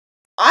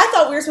 I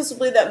thought we were supposed to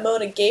believe that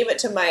Mona gave it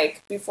to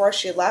Mike before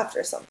she left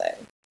or something.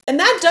 And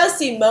that does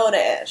seem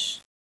Mona-ish.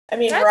 I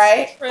mean, That's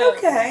right? true.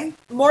 Okay.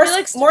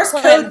 Morse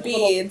code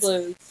beads.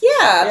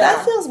 Yeah,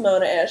 that feels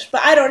Mona-ish.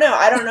 But I don't know.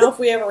 I don't know if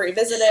we ever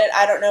revisit it.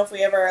 I don't know if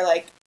we ever,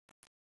 like,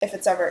 if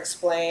it's ever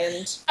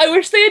explained. I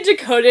wish they had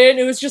decoded it and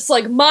it was just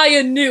like,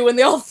 Maya knew, and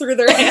they all threw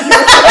their hands.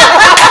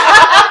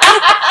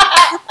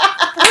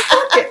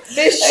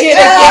 This shit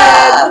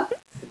again.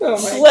 Oh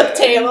my Flip God.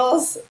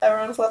 tables.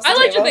 Everyone flips the I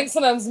like to table. think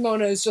sometimes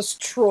Mona is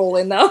just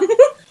trolling them.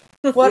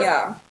 What?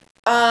 Yeah.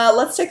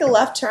 Let's take a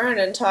left turn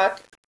and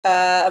talk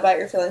about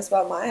your feelings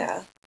about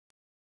Maya.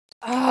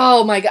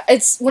 Oh my god.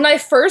 It's when I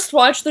first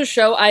watched the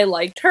show, I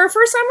liked her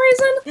for some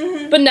reason.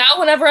 Mm-hmm. But now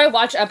whenever I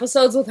watch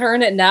episodes with her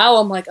in it now,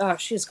 I'm like, oh,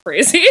 she's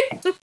crazy.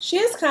 She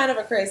is kind of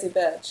a crazy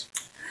bitch.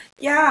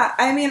 Yeah,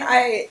 I mean,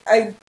 I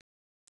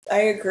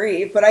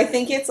agree, but I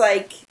think it's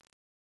like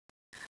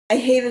I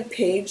hated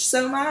Paige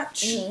so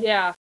much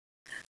Yeah.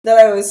 that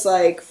I was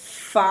like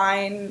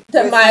fine.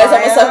 That with Maya's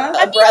Maya.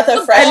 almost a breath of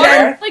The fresh bar-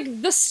 air.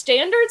 Like, the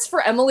standards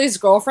for Emily's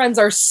girlfriends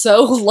are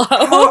so low.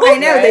 Oh, I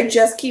know, Right. they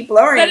just keep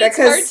lowering that it's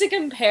because hard to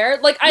compare.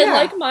 Like, I Yeah.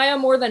 like Maya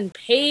more than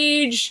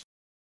Paige.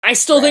 I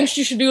still think Right.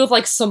 she should be with,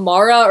 like,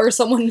 Samara or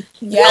someone.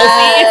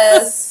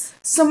 Yes.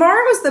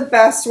 Samara was the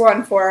best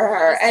one for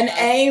her, and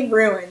A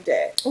ruined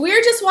it. We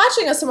were just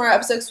watching a Samara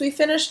episode because we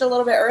finished a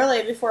little bit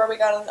early before we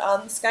got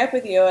on Skype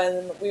with you,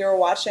 and we were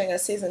watching a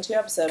season 2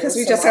 episode. Because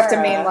with we just have to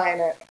Samara.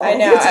 mainline it. I all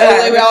know. the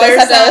time. We If always there's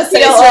have to not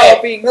say it CLO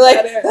straight. being We're like,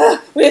 cut in.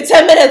 we have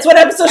 10 minutes. What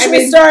episode should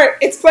we start?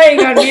 It's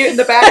playing on mute in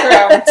the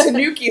background.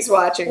 Tanuki's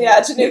watching. Yeah,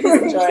 it.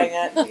 Tanuki's enjoying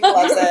it. He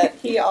loves it.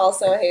 He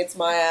also hates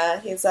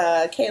Maya. He's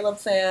a Caleb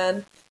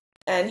fan,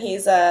 and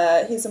he's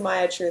a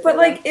Maya truther. But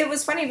like, it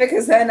was funny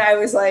because then I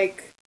was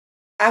like,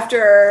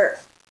 after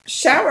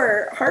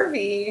Sarah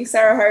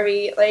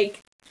Harvey,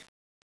 like,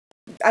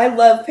 I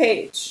love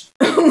Paige.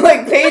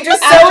 Like, Paige is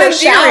so After endearing.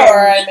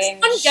 shower, I mean,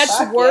 One gets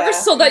fuck worse yeah.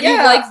 so that you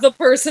Yeah. like the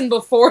person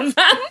before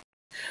them.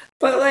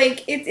 But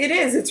like, it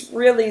is. It's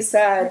really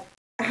sad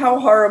how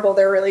horrible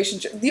their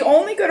relationship. The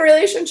only good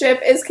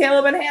relationship is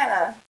Caleb and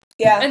Hannah,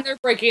 Yeah. And they're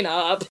breaking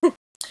up.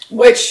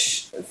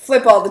 which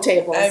flip all the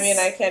tables. I mean,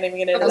 I can't even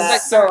get into I was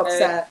that. so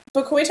upset.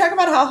 But can we talk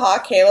about how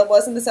hot Caleb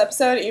was in this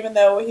episode, even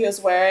though he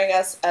was wearing,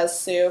 as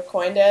Sue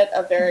coined it,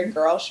 a very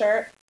girl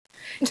shirt?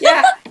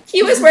 Yeah,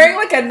 he was wearing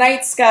like a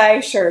night sky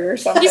shirt or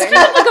something. He's kind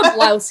of like a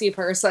blousy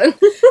person.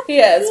 He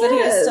is, but he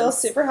was Yes. still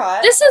super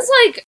hot. This is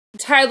like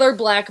Tyler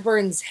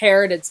Blackburn's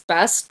hair at its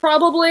best,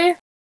 probably.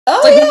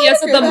 Oh, Like yeah, when he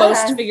has I it the agree with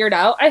most that. figured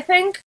out, I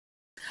think.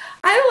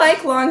 I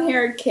like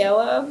long-haired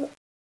Caleb.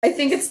 I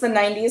think it's the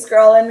 90s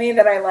girl in me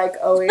that I like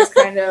always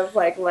kind of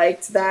like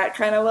liked that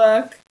kind of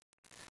look.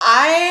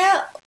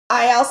 I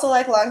also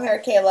like long hair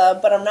Caleb,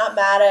 but I'm not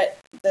mad at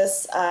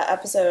this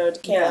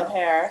episode Caleb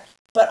hair.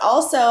 But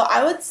also,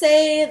 I would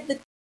say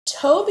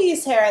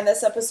Toby's hair in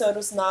this episode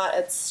was not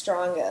its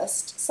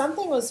strongest.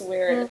 Something was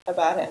weird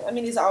about him. I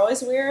mean, he's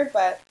always weird,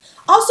 but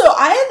also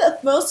I had the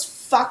most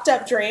fucked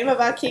up dream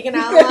about Keegan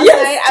Allen last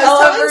night. I was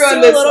telling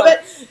Sue a little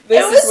bit.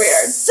 This is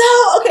weird. So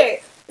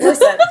okay,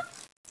 listen.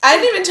 I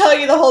didn't even tell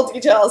you the whole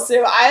details,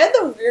 Sue. I had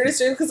the weirdest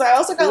dream because I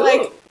also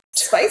got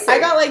spicy. I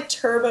got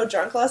turbo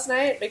drunk last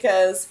night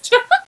because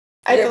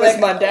it was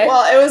Monday.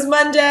 Well, it was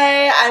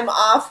Monday. I'm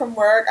off from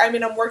work. I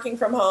mean, I'm working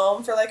from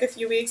home for a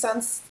few weeks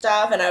on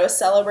stuff, and I was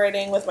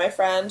celebrating with my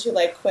friend who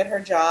quit her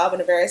job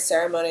in a very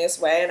ceremonious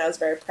way, and I was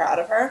very proud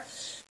of her.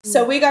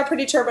 So we got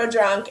pretty turbo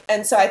drunk,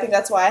 and so I think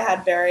that's why I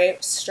had very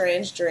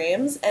strange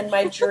dreams. And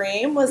my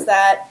dream was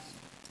that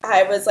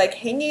I was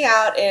hanging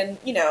out in,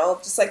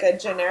 just a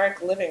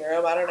generic living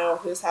room. I don't know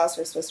whose house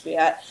we're supposed to be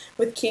at,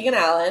 with Keegan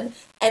Allen.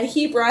 And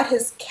he brought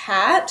his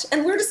cat,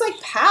 and we were just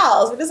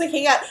pals. We're just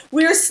hanging out.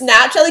 We were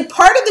Snapchat.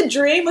 Part of the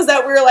dream was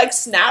that we were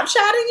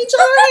Snapchatting each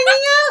other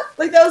hanging out.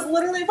 That was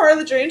literally part of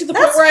the dream, to the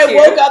point where I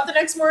woke up the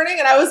next morning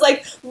and I was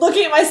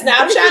looking at my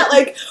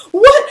Snapchat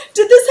what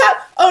did this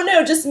happen? Oh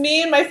no, just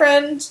me and my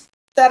friend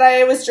that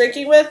I was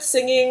drinking with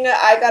singing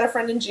I Got a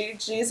Friend in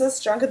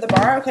Jesus drunk at the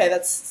bar. Okay,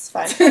 that's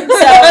fine. So,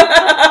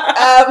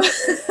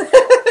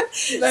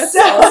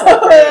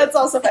 that's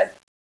also fine.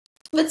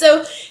 But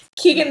so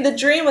the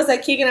dream was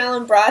that Keegan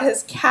Allen brought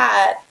his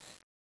cat,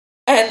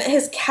 and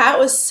his cat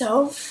was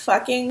so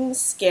fucking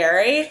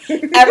scary.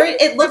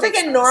 It looked like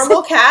a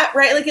normal cat,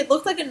 right? It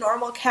looked like a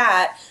normal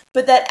cat,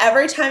 but that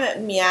every time it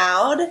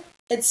meowed,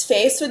 its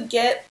face would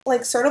get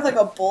sort of like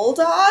a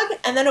bulldog,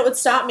 and then it would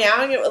stop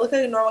meowing. It would look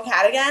like a normal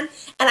cat again,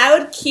 and I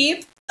would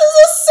keep. This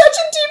is such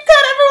a deep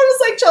cut. Everyone was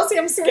like, Chelsea,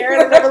 I'm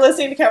scared. I'm never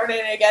listening to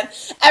Cabernet again.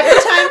 Every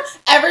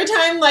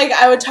time,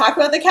 I would talk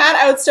about the cat,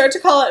 I would start to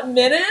call it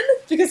Minnan,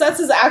 because that's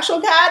his actual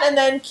cat, and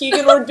then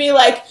Keegan would be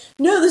like,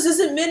 no, this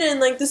isn't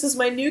Minnan, this is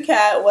my new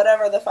cat,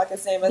 whatever the fuck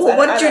his name is. Well,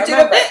 what did you do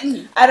to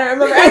Minnan? I don't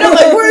remember. I know,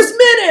 where's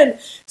Minnan?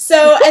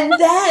 So, and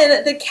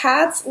then the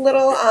cat's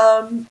little,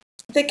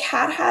 the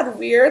cat had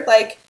weird,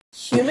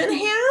 human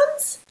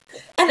hands,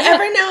 and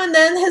every now and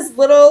then his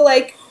little,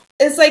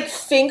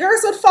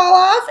 fingers would fall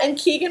off, and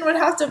Keegan would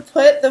have to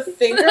put the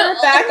finger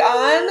back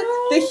on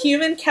the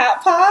human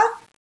cat paw.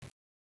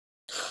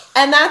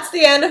 And that's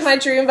the end of my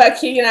dream about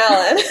Keegan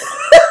Allen. What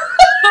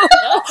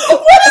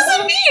does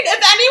it mean?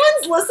 If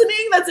anyone's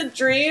listening that's a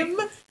dream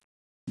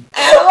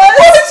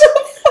analyst,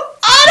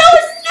 I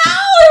don't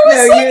know.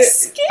 It was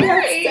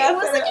scary. It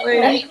was a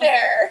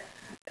nightmare.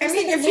 I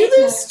mean, if you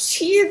lose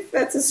teeth,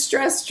 that's a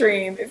stress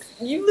dream. If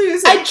you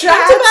lose I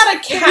dreamt about a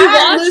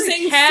cat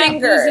losing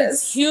fingers.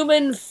 Loses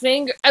human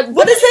finger.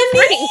 What does that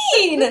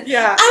mean?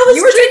 Yeah.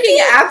 You were drinking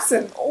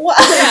absinthe. What?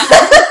 Yeah.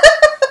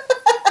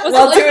 Was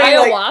While it doing,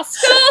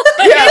 ayahuasca?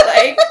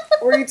 Yeah,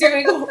 were you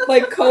doing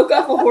coke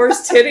off a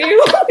horse titty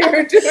while you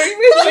were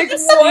doing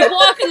this?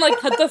 Sleepwalk and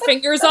cut the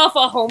fingers off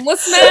a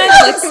homeless man,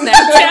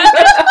 Snapchat?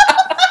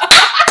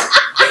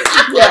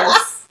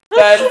 Yes,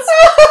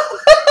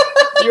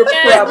 you're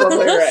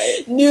probably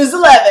right. News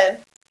 11.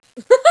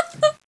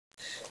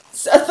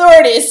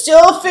 Authorities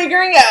still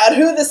figuring out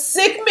who the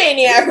sick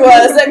maniac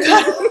was that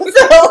cut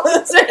off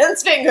this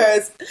man's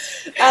fingers.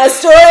 A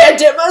story at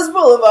Ditmos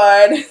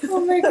Boulevard.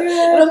 Oh my god.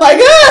 And I'm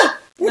ah!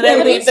 And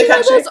I leave the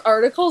country. Those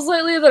articles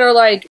lately that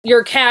are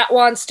your cat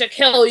wants to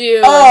kill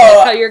you. Oh.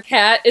 And how your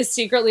cat is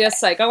secretly a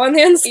psycho on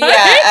the inside.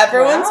 Yeah,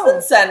 everyone's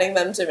been sending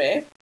them to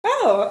me.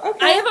 Oh,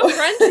 okay. I have a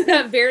friend who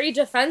got very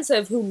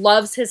defensive who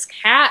loves his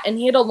cat, and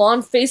he had a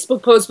long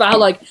Facebook post about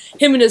how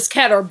him and his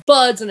cat are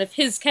buds, and if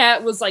his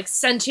cat was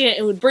sentient,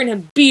 it would bring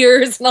him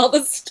beers and all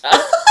this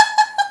stuff.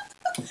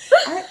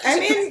 I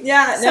mean,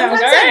 yeah, no.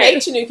 Sometimes I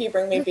make Tanuki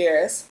bring me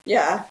beers.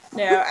 Yeah,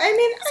 no. I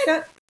mean,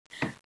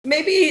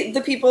 maybe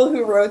the people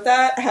who wrote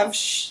that have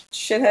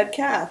shithead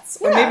cats,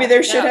 or maybe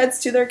they're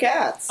shitheads to their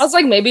cats. I was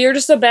like, maybe you're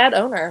just a bad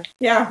owner.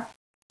 Yeah.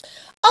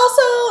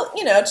 Also,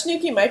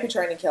 Tanuki might be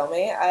trying to kill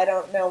me. I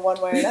don't know one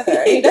way or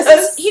another. He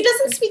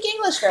doesn't speak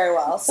English very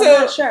well, so I'm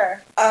not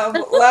sure.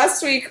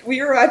 Last week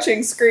we were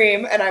watching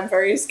Scream, and I'm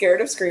very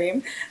scared of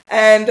Scream,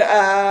 and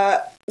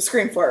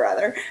Scream 4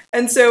 rather.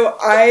 And so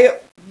I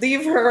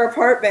leave her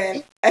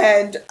apartment,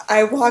 and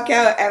I walk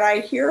out, and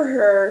I hear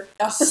her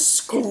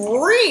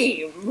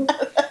scream,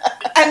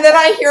 and then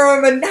I hear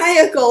a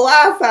maniacal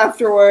laugh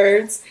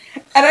afterwards.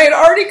 And I had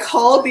already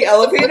called the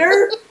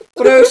elevator,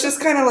 but I was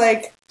just kind of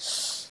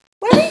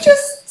let me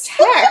just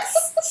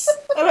text.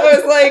 And I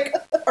was like,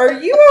 are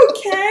you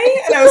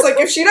okay? And I was like,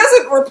 if she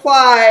doesn't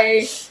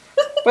reply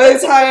by the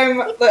time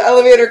the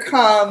elevator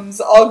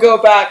comes, I'll go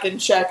back and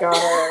check on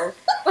her.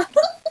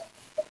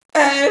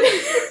 And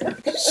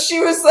she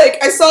was like,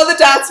 I saw the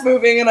dots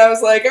moving, and I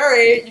was like, all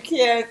right, you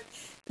can't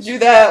do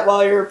that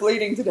while you're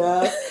bleeding to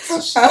death. So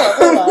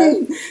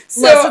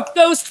it's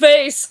ghost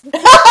face.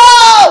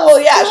 Well,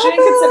 yeah, she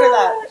didn't consider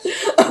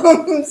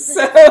that.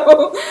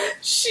 So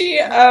she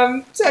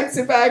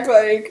texted back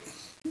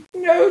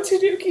no,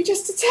 Tanuki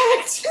just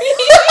attacked me.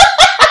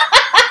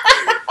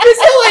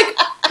 So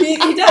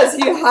he does.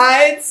 He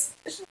hides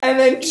and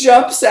then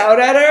jumps out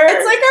at her.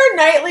 It's like our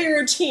nightly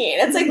routine.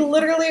 It's like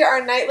literally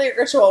our nightly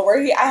ritual where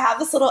I have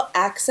this little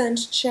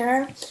accent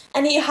chair,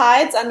 and he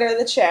hides under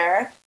the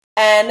chair.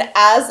 And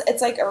as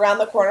it's like around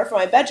the corner from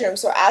my bedroom,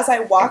 so as I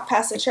walk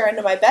past the chair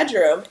into my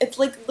bedroom, it's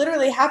like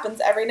literally happens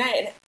every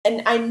night.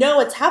 And I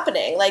know it's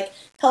happening. Like,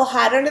 he'll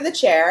hide under the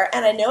chair,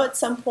 and I know at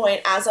some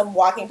point as I'm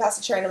walking past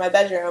the chair into my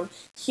bedroom,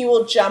 he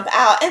will jump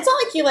out. And it's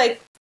not like he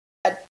like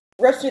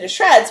rips me to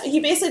shreds, but he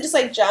basically just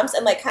like jumps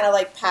and like kind of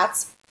like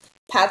pats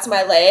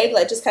my leg,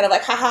 like just kind of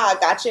like, haha, I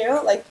got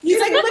you. Like, he's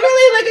like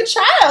literally like a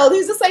child.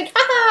 He's just like,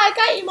 haha, I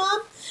got you,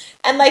 Mom.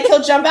 And, like,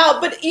 he'll jump out.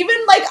 But even,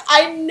 like,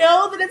 I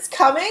know that it's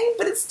coming,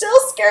 but it still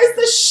scares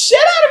the shit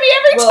out of me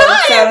every time. Well,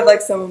 it sounded like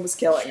someone was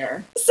killing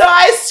her. So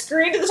I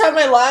scream at the top of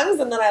my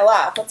lungs, and then I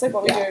laugh. That's, like,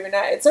 what we do every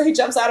night. So he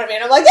jumps out at me,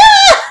 and I'm like,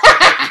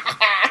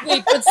 ah!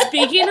 Wait, but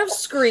speaking of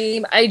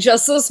Scream, I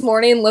just this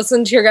morning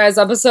listened to your guys'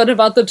 episode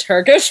about the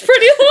Turkish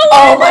Pretty Little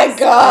Oh, Liars. my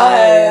God.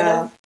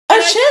 Yeah. I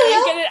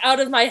can't get it out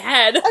of my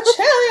head.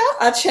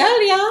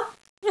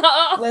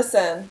 Achelia.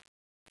 Listen.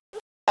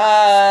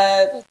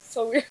 That's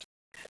so weird.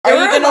 There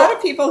were a lot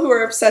of people who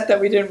were upset that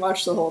we didn't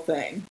watch the whole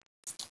thing.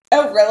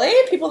 Oh, really?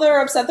 People that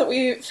were upset that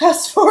we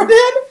fast-forwarded?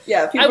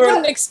 Yeah, people I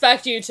wouldn't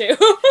expect you to.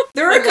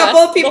 There were a couple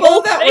of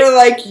people that were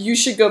like, you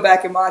should go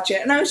back and watch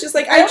it. And I was just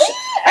like, I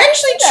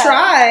actually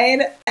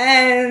tried,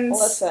 and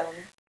Listen.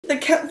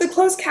 the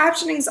closed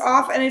captioning's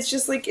off, and it's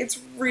just like,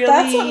 it's really...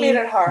 That's what made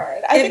it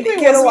hard. I think we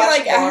would gives have me watched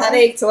like a more.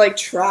 headache to like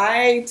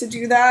try to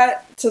do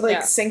that, to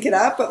like sync it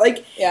up. But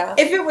like, Yeah.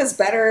 if it was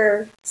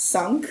better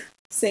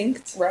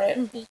synced.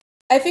 Right.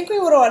 I think we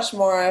would have watched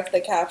more if the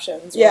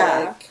captions were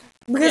like...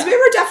 Because we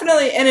were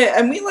definitely in it,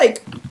 and we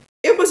like,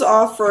 it was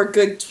off for a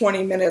good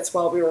 20 minutes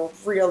while we were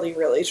really,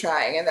 really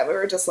trying, and then we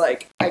were just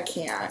like, I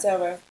can't. It's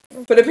over.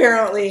 But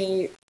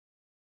apparently,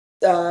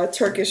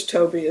 Turkish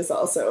Toby is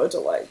also a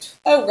delight.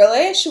 Oh,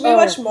 really? Should we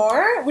watch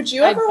more? Would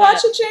you ever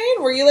watch it,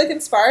 Jane? Were you, like,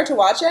 inspired to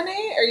watch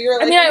any? Or you were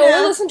like, I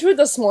only listened to it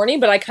this morning,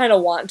 but I kind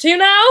of want to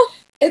now.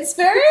 It's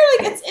very,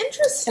 like, it's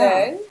interesting.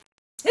 Yeah.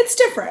 It's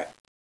different.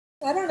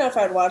 I don't know if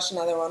I'd watch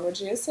another one. Would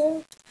you,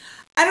 Sue?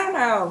 I don't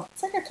know.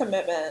 It's like a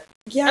commitment.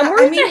 Yeah, I'm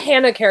worried the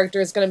Hannah character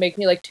is going to make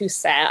me, like, too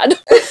sad.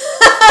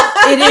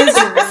 It is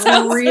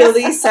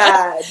really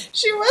sad.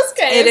 She was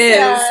kind It of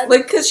sad. is.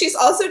 Like, because she's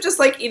also just,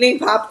 like, eating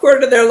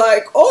popcorn, and they're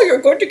like, oh,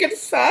 you're going to get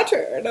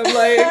fatter. And I'm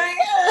like,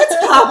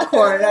 it's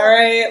popcorn, all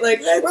right? Like,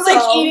 we're,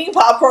 like, eating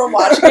popcorn,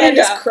 watching it, and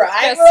just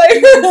crying. Yes.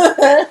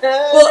 Like,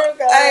 well,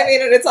 I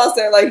mean, and it's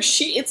also, like,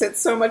 she eats it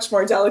so much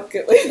more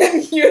delicately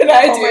than you and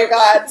I do. Oh, my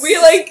God. We,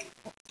 like,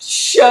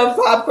 shove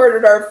popcorn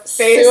in our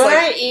face. Sue and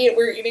I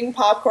we're eating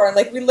popcorn.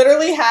 Like, we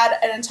literally had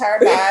an entire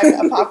bag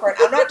of popcorn.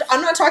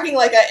 I'm not talking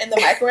like in the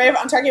microwave.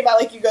 I'm talking about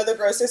like you go to the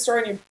grocery store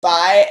and you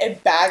buy a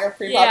bag of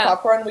pre-pop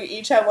popcorn. We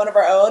each have one of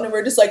our own, and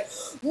we're just like,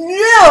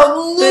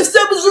 yeah, this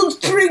episode's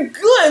pretty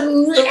good.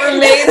 The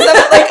remains of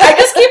it, like, I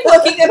just keep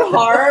looking in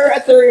horror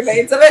at the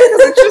remains of it,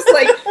 because it's just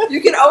like, you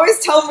can always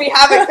tell we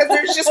have it, because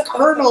there's just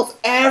kernels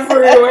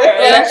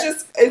everywhere. Yeah.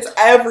 It's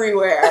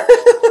everywhere.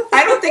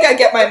 I don't think I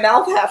get my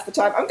mouth half the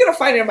time. I'm gonna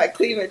find it in my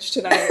cleavage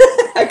tonight.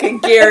 I can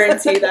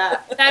guarantee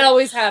that. That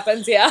always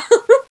happens, yeah.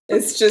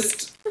 It's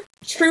just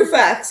true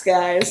facts,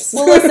 guys.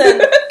 Well,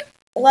 listen,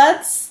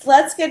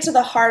 let's get to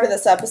the heart of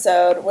this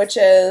episode, which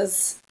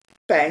is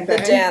Bang, bang.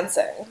 the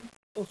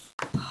dancing.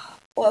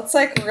 Let's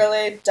like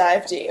really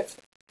dive deep.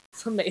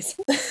 It's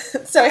amazing.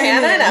 So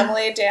Hannah and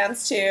Emily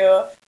dance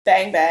to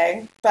Bang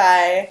Bang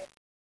by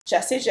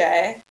Jessie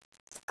J,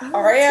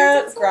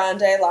 Ariana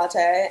Grande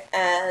Latte,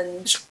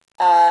 and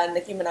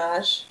Nicki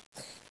Minaj.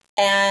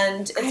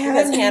 And it's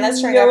because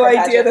Hannah's trying out for no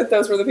idea pageant. that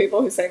those were the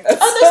people who sang that.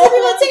 Oh, those are the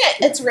people that sing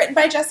it. It's written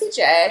by Jessie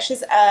J.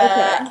 She's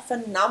a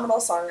phenomenal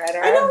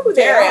songwriter. I know who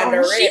they very are.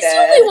 underrated. She's the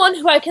only one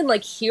who I can,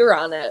 like, hear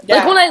on it. Yeah.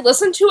 Like, when I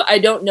listen to it, I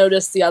don't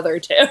notice the other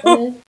two.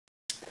 Mm-hmm.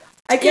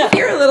 I can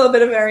hear a little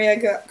bit of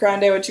Ariana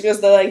Grande when she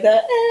goes like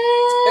that.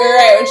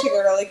 Right, when she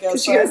really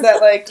goes She has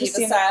that like diva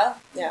Christina style.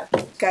 Yeah.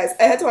 Guys,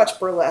 I had to watch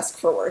Burlesque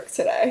for work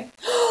today.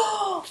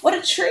 What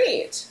a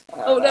treat.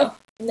 Oh, no.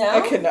 No?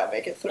 I could not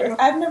make it through.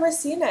 I've never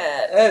seen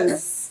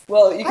it.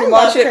 Well, you I can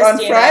watch love it on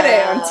Christina.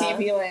 Friday on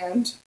TV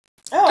Land.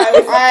 Oh,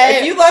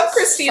 If you love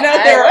Christina,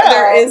 I there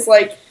will. is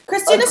like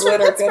Christina's a from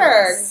glitter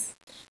Pittsburgh. goodness.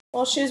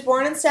 Well, she was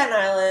born in Staten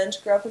Island,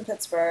 grew up in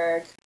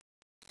Pittsburgh.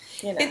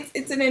 You know.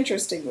 It's an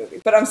interesting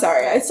movie, but I'm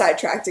sorry, I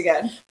sidetracked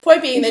again.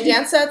 Point being, they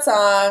dance that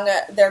song,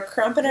 they're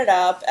crumping it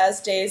up, as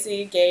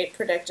Daisy Gate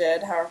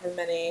predicted however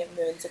many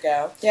moons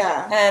ago.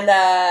 Yeah. And,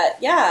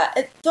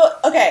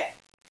 okay,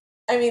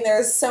 I mean,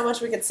 there's so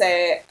much we could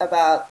say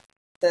about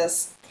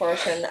this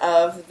portion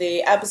of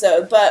the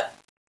episode, but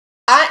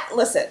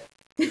listen,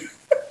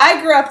 I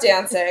grew up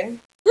dancing.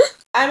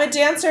 I'm a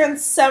dancer in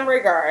some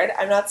regard.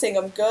 I'm not saying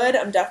I'm good,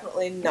 I'm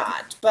definitely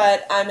not,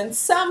 but I'm in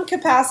some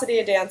capacity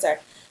a dancer.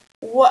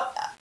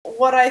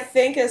 What I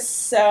think is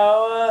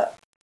so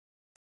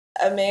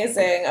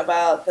amazing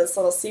about this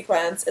little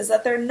sequence is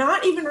that they're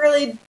not even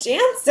really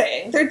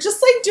dancing. They're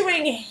just like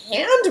doing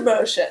hand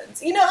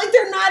motions. You know, like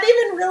they're not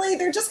even really,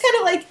 they're just kind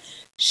of like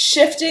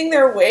shifting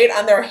their weight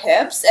on their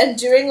hips and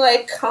doing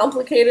like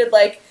complicated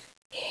like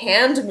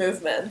hand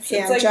movements.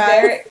 Hand it's like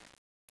jive. very.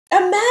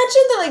 Imagine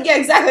that, like, yeah,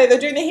 exactly. They're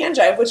doing the hand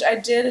jive, which I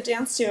did a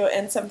dance to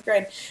in 7th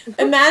grade.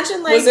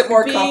 Imagine, like, Was it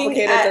more being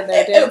complicated at- than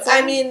their dancing?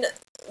 I mean,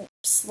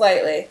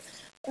 slightly.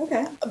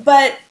 Okay.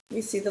 But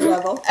We see the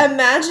level.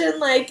 imagine,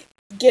 like,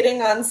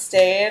 getting on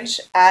stage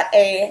at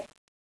a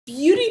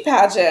beauty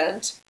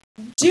pageant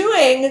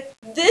doing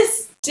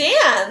this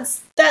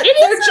dance that It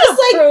they're is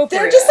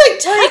just like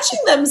touching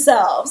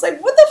themselves.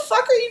 Like, what the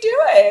fuck are you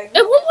doing?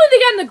 At one point, they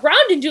got on the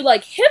ground and do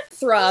like hip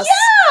thrusts.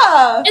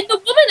 Yeah. And the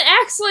woman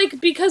acts like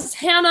because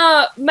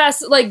Hannah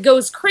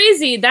goes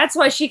crazy, that's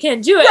why she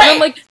can't do it. Right. And I'm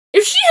like,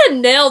 if she had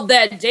nailed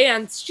that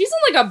dance, she's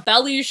in like a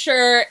belly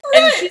shirt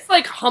and Right. she's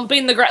like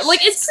humping the ground.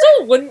 Like, it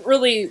still wouldn't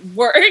really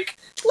work. Like,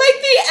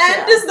 the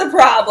end is the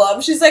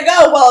problem. She's like,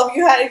 oh, well, if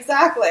you had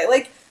exactly.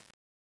 Like,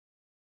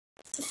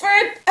 for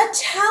a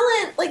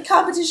talent, like,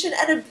 competition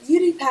at a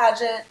beauty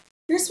pageant,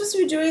 you're supposed to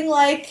be doing,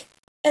 like,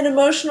 an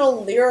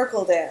emotional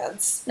lyrical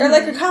dance. Or,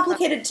 like, a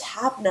complicated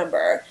tap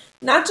number.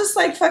 Not just,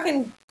 like,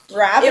 fucking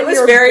grabbing It was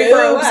your very boobs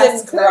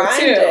burlesque, and though,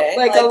 grinding. too.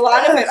 Like, a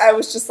lot of it, I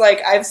was just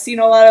like, I've seen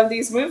a lot of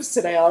these moves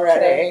today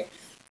already.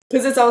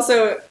 Because it's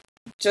also,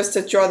 just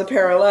to draw the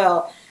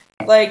parallel,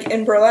 like,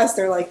 in burlesque,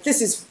 they're like,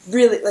 this is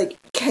really, like,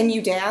 can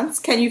you dance?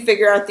 Can you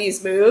figure out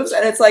these moves?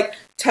 And it's like,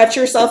 touch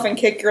yourself and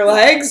kick your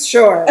legs?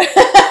 Sure.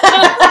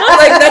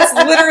 Like, that's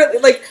literally,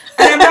 like,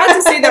 and I'm not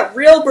to say that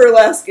real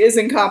burlesque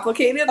isn't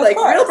complicated. Like,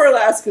 course. real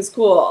burlesque is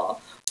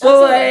cool.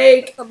 But,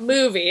 like, A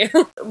movie.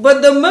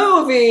 but the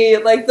movie,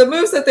 like, the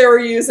moves that they were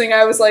using,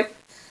 I was like,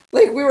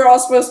 we were all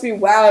supposed to be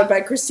wowed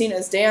by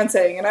Christina's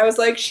dancing, and I was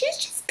like, she's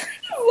just kind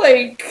of,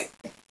 like,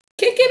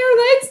 kicking her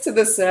legs to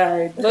the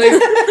side. Like,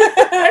 and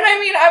I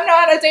mean, I'm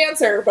not a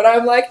dancer, but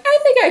I'm like, I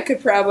think I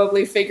could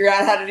probably figure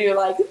out how to do,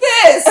 like,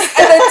 this,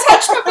 and then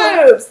touch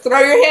my boobs, throw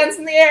your hands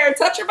in the air,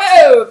 touch your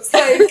boobs,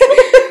 like,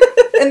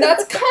 and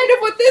that's kind of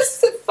what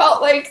this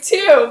felt like,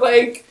 too.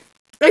 Like,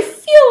 I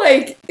feel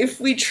like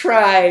if we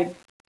tried,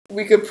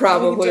 we could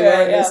probably do it,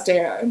 learn yeah. this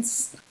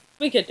dance.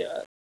 We could do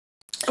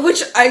it.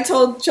 Which I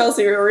told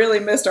Chelsea we really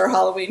missed our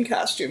Halloween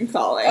costume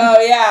calling. Oh,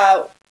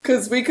 yeah.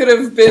 Because we could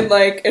have been,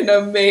 like, an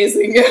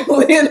amazing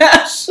Emily and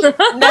Ash.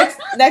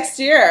 Next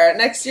year,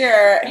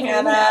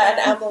 Hannah and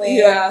Emily,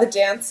 Yeah. the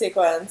dance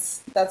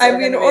sequence. That's what I we're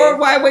mean, gonna or be.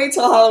 why wait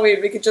till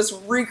Halloween? We could just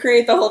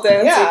recreate the whole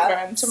dance Yeah,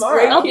 sequence. tomorrow.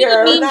 Right I'll be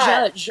here. the mean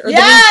not. judge. Or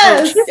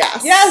Yes! the mean coach.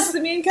 Yes. Yes, the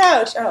mean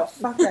coach. Oh,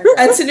 fuck that.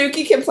 And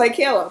Tanuki can play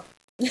Caleb.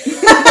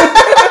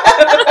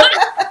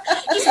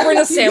 Just bring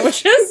us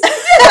sandwiches.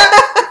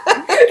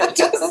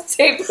 Just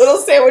tape little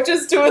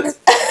sandwiches to his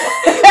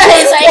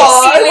It's like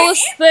paws. the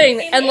coolest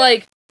thing. And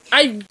like,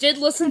 I did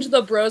listen to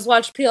the Bros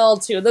Watch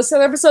PL2 this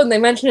other episode, and they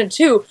mentioned it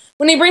too.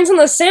 When he brings in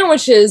the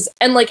sandwiches,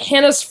 and like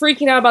Hannah's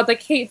freaking out about the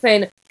Kate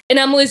thing, and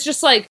Emily's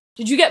just like,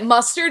 "Did you get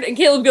mustard?" And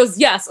Caleb goes,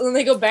 "Yes." And then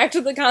they go back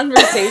to the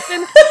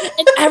conversation.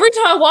 And every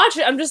time I watch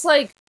it, I'm just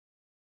like,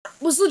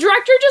 was the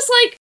director just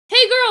like,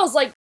 "Hey girls,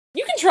 like,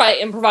 you can try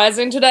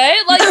improvising today"?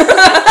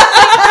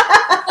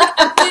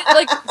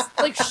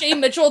 Like Shay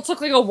Mitchell took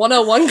like a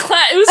 101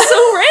 class. It was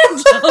so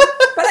random.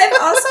 But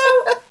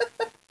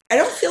I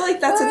don't feel like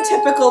that's a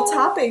typical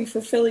topping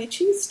for Philly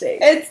cheesesteak.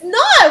 It's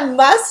not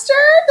mustard.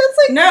 That's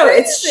like No,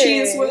 crazy. it's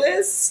cheese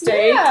whiz,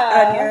 steak,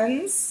 Yeah.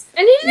 onions.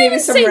 And he didn't Maybe even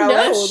some say no.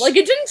 relish. Like,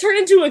 it didn't turn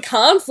into a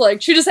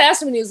conflict. She just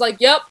asked him, and he was like,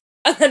 "Yep,"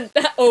 and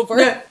then over.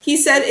 No, he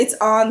said it's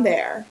on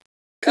there.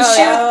 Cause Oh,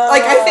 she, yeah.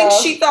 like, I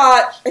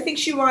think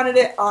she wanted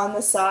it on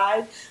the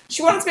side.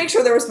 She wanted to make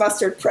sure there was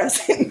mustard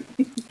present.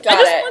 Got I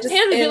just it. want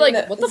Hannah to be in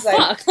like, "What the it's like-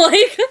 fuck?"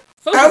 Like,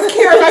 I don't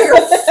care about your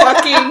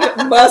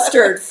fucking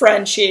mustard,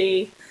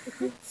 Frenchie.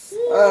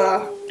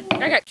 I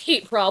got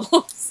Kate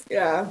problems.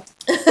 Yeah.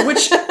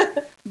 Which,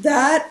 I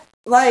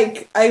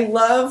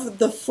love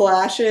the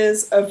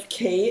flashes of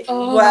Kate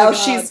Oh while my God.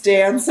 she's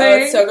dancing. Oh,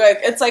 it's so good.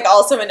 It's like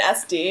also an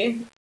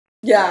SD.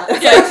 Yeah.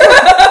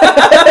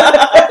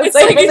 It's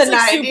like from the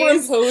 90s.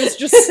 superimposed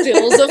just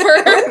stills of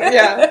her.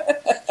 Yeah.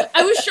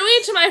 I was showing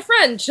it to my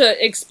friend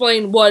to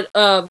explain what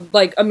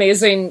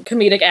amazing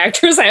comedic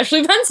actress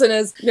Ashley Benson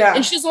is, Yeah.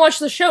 and she doesn't watch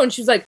the show, and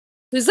she's like,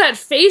 "Who's that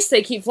face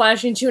they keep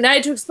flashing to?" And I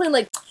had to explain,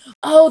 like,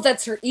 "Oh,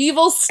 that's her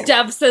evil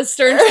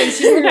stepsister," and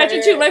she's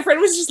attached to. My friend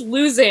was just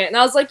losing it, and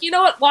I was like, "You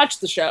know what? Watch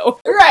the show."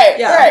 Right,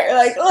 Yeah. right. You're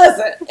like,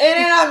 listen, it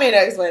ain't on me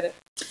to explain it.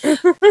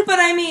 But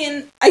I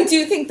mean, I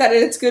do think that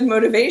it's good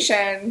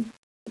motivation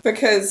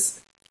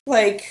because,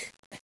 like,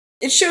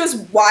 it shows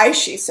why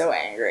she's so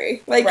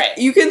angry. Like, Right.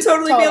 you can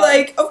totally be Totally.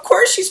 like, of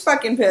course she's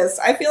fucking pissed.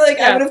 I feel like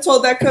I Yeah. would have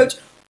told that coach,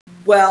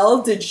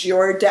 well, did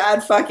your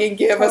dad fucking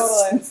give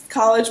us Totally.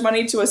 college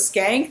money to a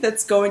skank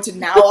that's going to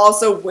now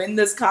also win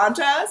this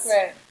contest?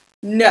 Right.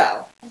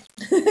 No.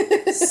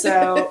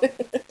 So,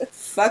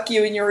 fuck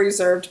you and your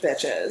reserved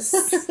bitches.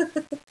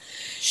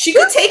 She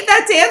could take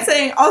that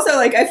dancing. Also,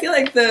 like, I feel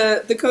like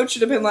the coach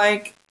should have been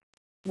like,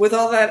 with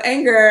all that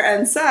anger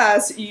and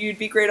sass, you'd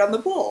be great on the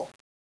pool.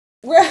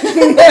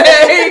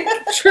 Right.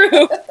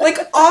 True. Like,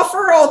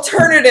 offer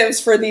alternatives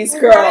for these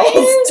girls.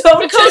 Right?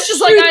 Don't The coach just is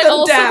shoot like, I them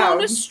also down.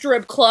 own a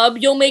strip club.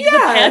 You'll make the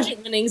Yeah.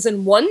 pageant winnings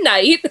in one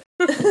night.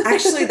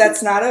 Actually,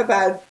 that's not a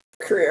bad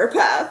career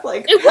path.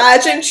 Like, It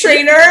pageant Where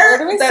trainer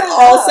do we that sign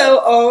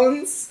also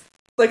owns,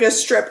 like, a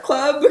strip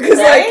club. Because,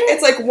 Right? like,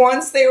 it's like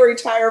once they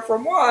retire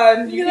from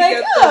one, you You're can like,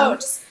 get oh, them.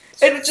 just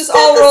It just step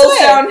all this rolls way.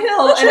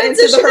 downhill we'll and into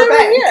transition her over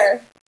bank.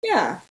 here.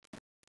 Yeah.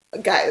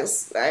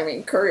 Guys, I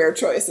mean, career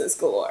choices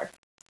galore.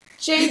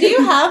 Jane, do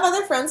you have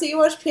other friends that you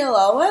watch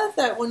PLL with?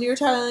 That when you were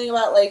telling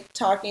about like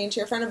talking to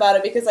your friend about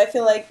it, because I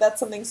feel like that's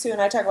something Sue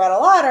and I talk about a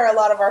lot, or a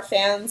lot of our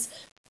fans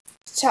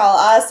tell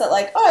us that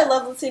like, oh, I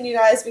love listening to you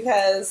guys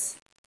because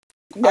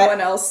No one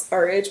else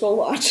our age will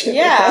watch it.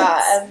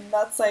 yeah, and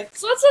that's like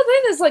So that's the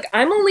thing is, like,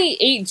 I'm only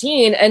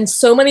 18, and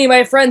so many of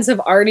my friends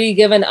have already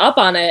given up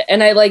on it,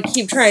 and I, like,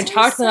 keep trying to So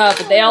talk them up,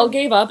 but they all sad.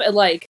 gave up at,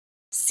 like,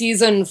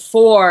 season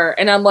 4,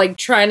 and I'm, like,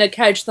 trying to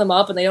catch them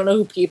up, and they don't know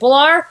who people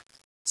are.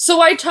 So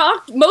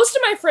most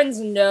of my friends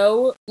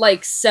know,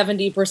 like,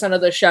 70%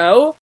 of the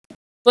show,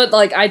 but,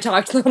 like, I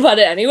talked to them about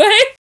it anyway.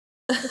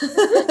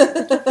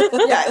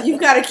 Yeah, you've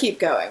got to keep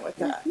going with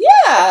that.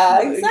 yeah,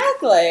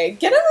 exactly.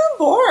 Get them on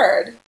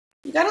board.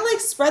 You gotta like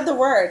spread the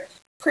word,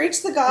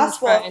 preach the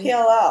gospel of fine.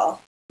 PLL.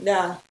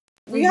 Yeah.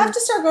 We have to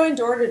start going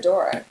door to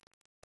door.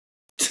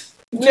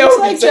 We No, need to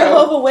like we don't.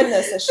 Jehovah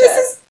Witness this shit.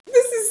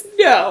 This is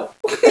no.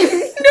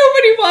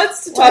 Nobody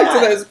wants to Why talk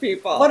to not? those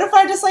people. What if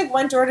I just like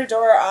went door to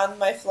door on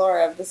my floor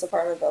of this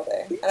apartment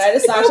building, and I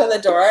just knocked on the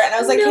door, and I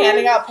was like No.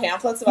 handing out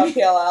pamphlets about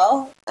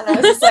PLL, and I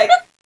was just like,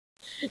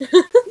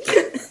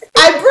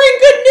 "I bring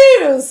good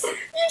news."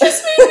 You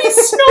just made me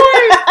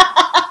snort.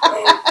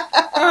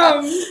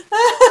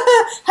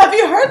 Have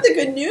you heard the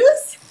good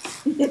news?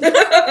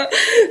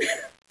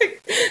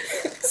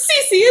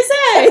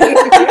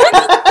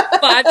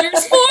 CCSA. 5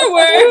 years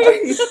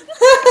forward!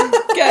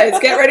 Guys,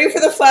 get ready for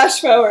the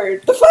flash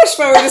forward. The flash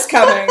forward is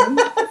coming.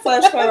 The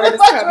flash forward is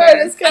Flash forward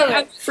coming. is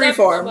coming.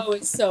 Freeform. That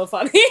promo is so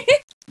funny.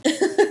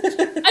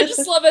 I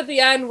just love at the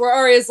end where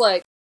Arya's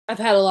like, I've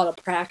had a lot of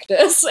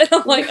practice. And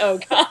I'm like, oh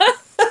god.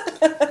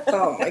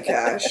 Oh my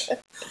gosh.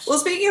 Well,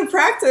 speaking of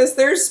practice,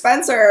 there's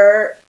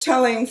Spencer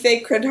telling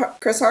fake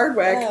Chris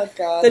Hardwick Oh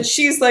god. that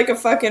she's like a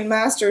fucking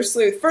master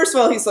sleuth. First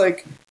of all, he's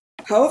like,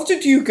 how often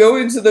do you go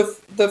into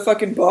the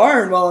fucking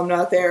barn while I'm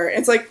not there? And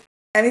it's like,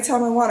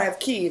 anytime I want, I have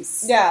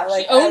keys. Yeah,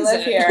 like She I owns live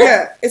it. here.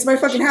 Yeah, it's my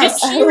fucking Did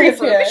house. she I live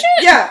here. refurbish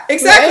it? Yeah,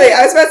 exactly. Right?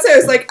 I was about to say, I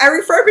was like, I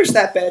refurbished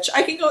that bitch.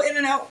 I can go in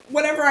and out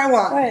whenever I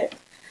want. Right.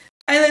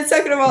 And then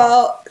second of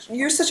all,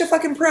 you're such a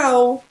fucking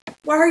pro.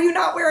 Why are you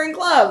not wearing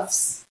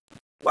gloves?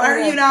 Why are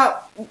you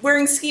not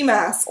wearing ski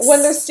masks?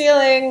 When they're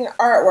stealing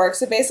artwork,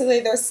 so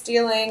basically they're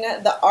stealing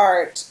the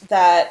art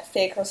that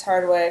fake Chris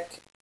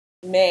Hardwick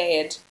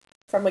made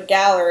from a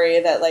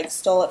gallery that like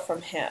stole it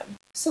from him.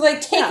 So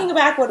like taking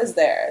back what is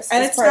theirs.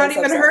 and is it's part not of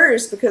even something.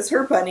 hers because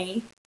her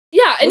bunny.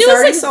 Yeah, and Was it was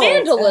already like sold.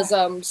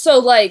 vandalism. So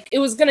like it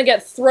was gonna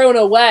get thrown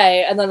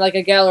away, and then like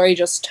a gallery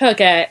just took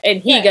it,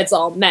 and he Right. gets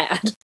all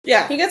mad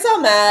Yeah. He gets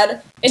all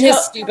mad, in his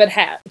stupid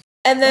hat.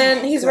 and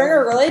then he's wearing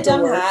a really The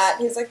dumb worst. hat.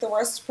 He's like the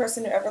worst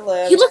person who ever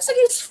lived. He looks like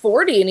he's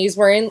 40, and he's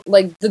wearing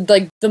like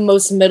the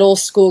most middle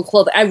school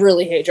clothing. I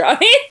really hate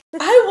Johnny.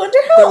 I wonder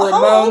The how old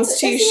Ramones is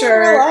he in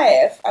t-shirt. real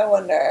life. I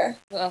wonder.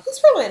 Ugh. He's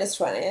probably in his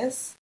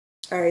 20s.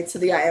 All right, to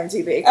the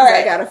IMDb because All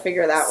right. I gotta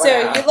figure that one So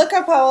out. you look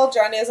up how old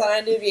Johnny is on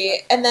IMDb,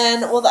 and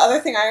then, well, the other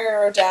thing I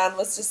wrote down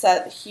was just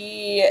that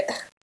he.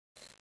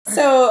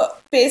 So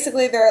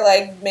basically, they're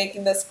like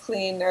making this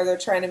clean, or they're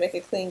trying to make a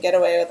clean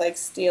getaway with like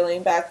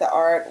stealing back the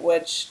art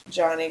which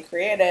Johnny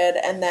created,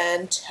 and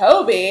then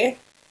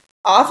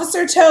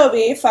Officer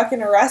Toby,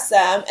 fucking arrests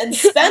them, and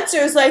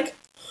Spencer's like,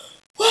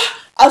 "What?"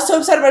 I was so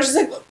upset about it. She's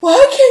like, "Why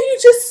can't you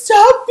just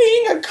stop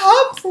being a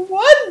cop for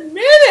 1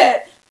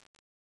 minute?"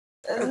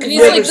 And he's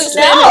like, this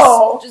man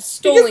No, is just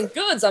stolen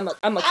goods. I'm a cop.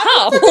 I'm a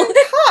fucking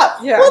cop.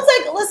 Yeah. Well,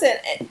 it's like, listen,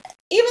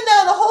 even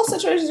though the whole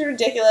situation is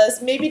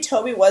ridiculous, maybe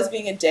Toby was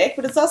being a dick,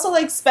 but it's also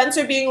like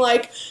Spencer being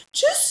like,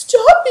 just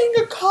stop being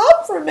a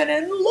cop for a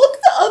minute and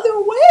look the other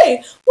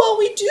way while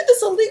we do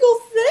this illegal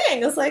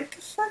thing. It's like,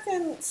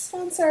 fucking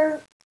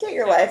Spencer, get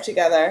your life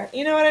together.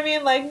 You know what I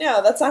mean? Like,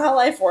 no, that's not how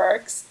life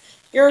works.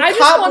 Your I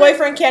just cop wanna-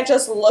 boyfriend can't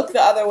just look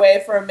the other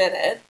way for a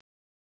minute.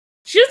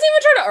 She doesn't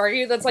even try to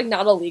argue that's like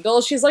not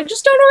illegal. She's like,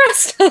 just don't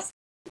arrest us.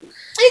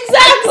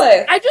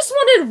 Exactly. I just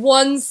wanted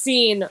one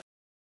scene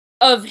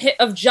of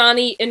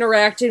Johnny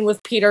interacting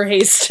with Peter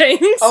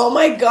Hastings. Oh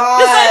my 'Cause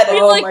god.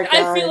 Oh my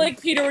I feel God. like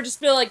Peter would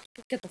just be like,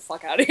 get the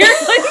fuck out of here.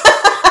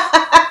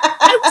 I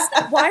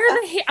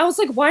was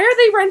like, why are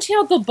they renting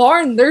out the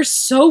barn? They're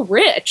so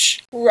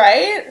rich.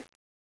 Right?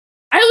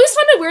 I always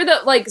found it weird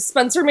that like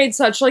Spencer made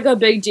such like a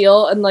big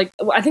deal, and like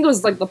I think it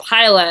was like the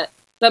pilot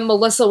that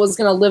Melissa was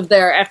gonna live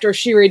there after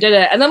she redid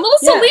it, and then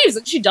Melissa Yeah. leaves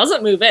and she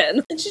doesn't move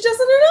in. And she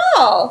doesn't at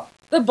all.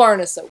 The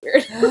barn is so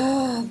weird.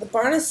 The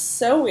barn is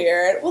so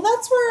weird. Well,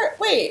 that's where.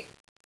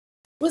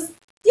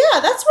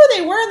 That's where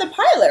they were in the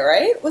pilot,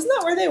 right? Wasn't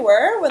that where they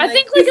were when I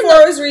think, like, in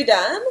before it was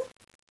redone?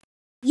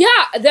 Yeah,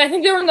 I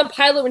think they were in the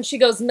pilot when she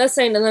goes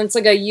missing, and then it's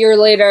like a year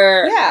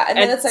later. Yeah, and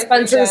then it's like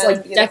Spencer's redone, like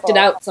decked it beautiful.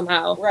 out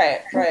somehow.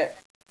 Right.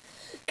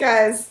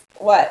 Guys,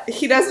 What?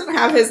 he doesn't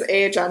have his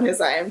age on his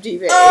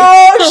IMDb.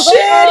 Oh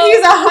shit!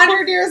 He's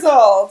 100 years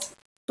old.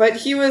 But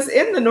he was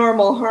in The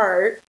Normal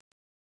Heart,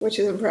 which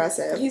is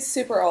impressive. He's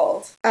super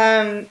old.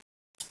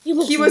 He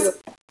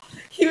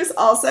was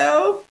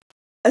also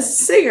a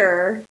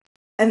singer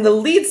and the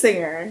lead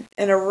singer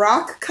in a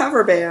rock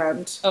cover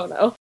band Oh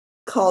no.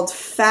 called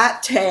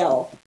Fat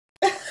Tail,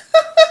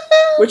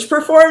 which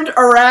performed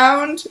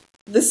around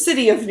the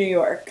city of New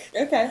York.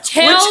 Okay.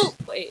 Tail.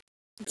 Wait.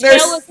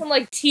 Tail is from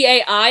like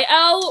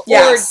TAIL?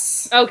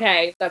 Yes. Or,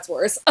 okay, that's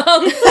worse.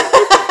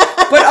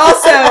 But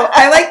also,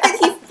 I like that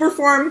he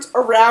performed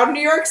around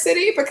New York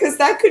City because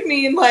that could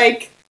mean,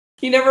 like,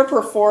 he never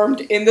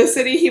performed in the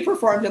city, he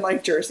performed in,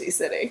 like, Jersey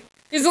City.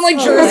 He's in like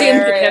Jersey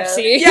and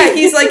Poughkeepsie. Yeah,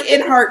 he's, like,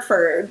 in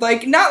Hartford.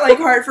 Like, not like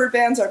Hartford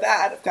bands are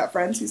bad. I've got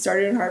friends who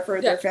started in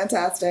Hartford. Yeah. They're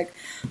fantastic.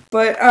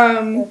 But,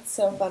 That's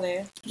so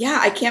funny. yeah,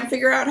 I can't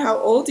figure out how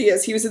old he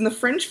is. He was in the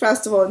Fringe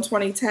Festival in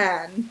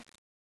 2010.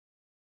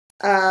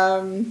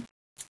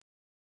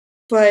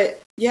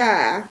 But,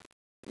 yeah,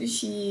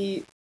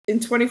 in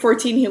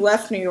 2014, he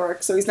left New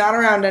York, so he's not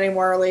around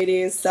anymore,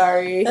 ladies.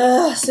 Sorry.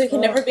 So he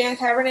can never be on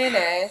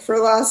Cabernet. For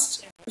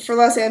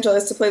Los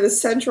Angeles to play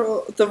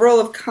the role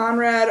of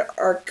Conrad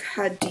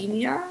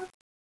Arcadina.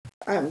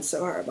 I'm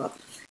so hard about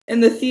that. In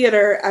the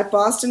theater at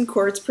Boston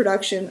Court's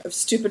production of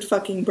Stupid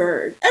Fucking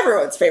Bird,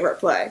 everyone's favorite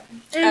play,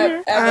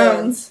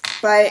 Everyone's.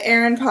 by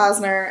Aaron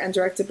Posner and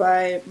directed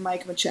by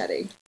Mike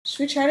Machete. Should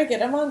we try to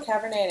get him on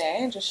Cabernet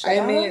and just shit I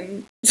on him?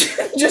 mean,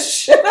 just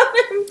shit on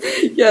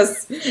him.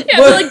 Yes. Yeah,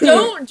 but like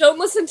don't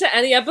listen to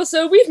any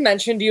episode we've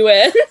mentioned you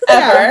in.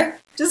 Ever.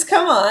 Just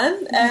come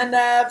on and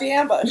be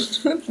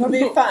ambushed. It'll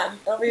be fun.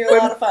 It'll be a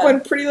lot of fun.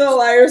 When Pretty Little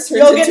Liars turns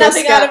You'll get into a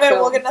nothing out of scat it.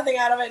 We'll film. get nothing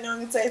out of it. No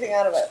one can say anything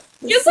out of it.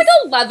 He has like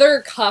a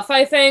leather cuff,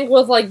 I think,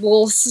 with like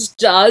little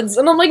studs,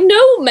 and I'm like,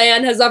 no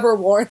man has ever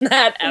worn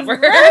that ever.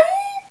 Right?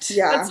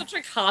 Yeah. That's such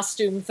a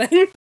costume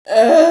thing.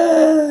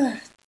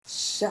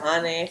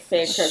 Johnny,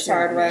 fake Chris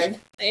Johnny. Hardwick.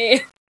 Eh.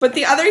 But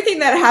the other thing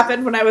that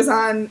happened when I was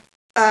on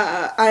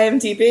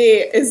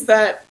IMDb is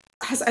that,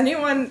 has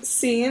anyone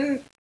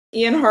seen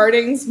Ian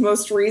Harding's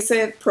most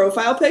recent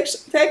profile pic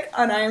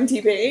on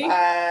IMDb?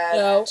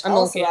 No, I'm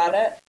tell us looking about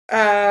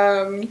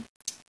it.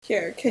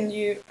 Here, can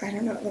you, I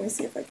don't know, let me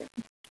see if I can.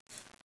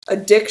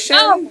 Addiction?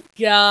 Oh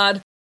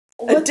God.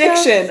 What the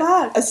Addiction,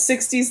 fuck? a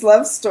 60s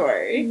love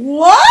story.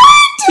 What?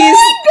 He's-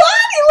 Oh my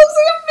god, he looks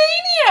like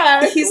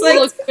a maniac! He's He like,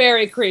 looks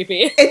very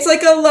creepy. it's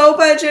like a low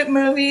budget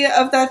movie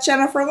of that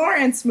Jennifer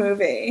Lawrence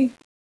movie.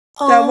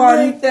 Oh that my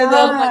one,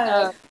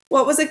 god.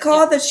 What was it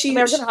called that she,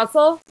 American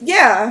Hustle.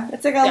 yeah,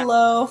 It's like a Yeah.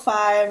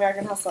 lo-fi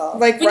American Hustle.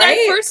 like, When right?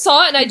 I first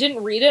saw it and I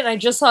didn't read it and I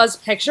just saw his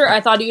picture,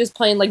 I thought he was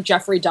playing like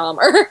Jeffrey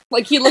Dahmer.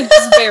 Like he looked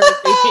very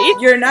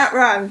creepy. You're not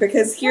wrong,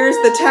 because here's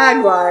the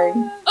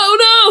tagline.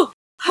 Oh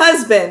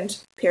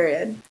Husband,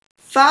 period.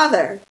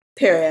 Father,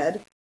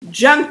 period.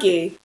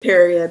 Junkie,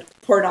 period.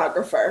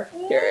 Pornographer,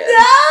 period. No!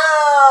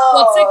 no!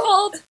 What's it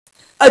called?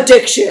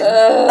 Addiction,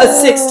 a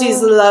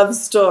 60s love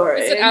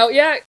story. Is it out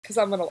yet? Because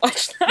I'm gonna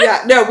watch that.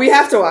 Yeah, no, we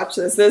have to watch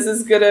this. This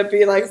is gonna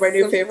be like my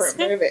new So favorite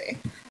sick. movie.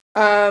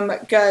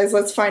 Guys,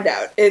 let's find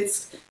out.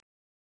 It's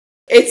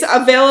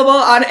available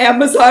on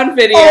Amazon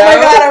Video. Oh my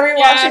god, are we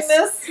Yes. watching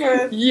this?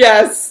 With...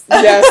 Yes,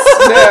 no,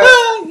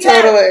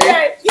 totally.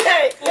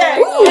 Yay.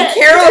 Ooh,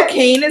 Carol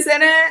Kane is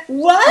in it.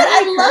 What?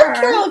 I Look at love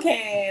her. Carol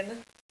Kane.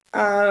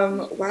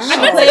 Wow. I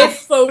bet like a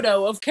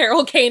photo of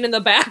Carol Kane in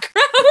the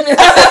background.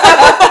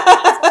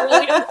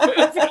 Really in the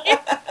movie.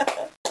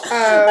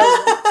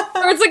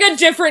 Or it's like a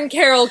different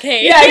Carol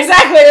Kane. Yeah,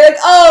 exactly. Like,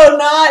 oh,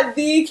 not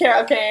the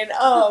Carol Kane.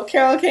 Oh,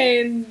 Carol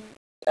Kane.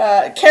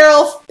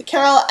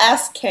 Carol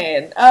S.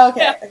 Kane. Oh,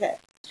 okay, Yeah. okay.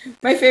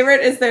 My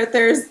favorite is that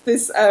there's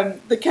this,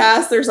 the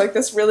cast, there's like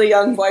this really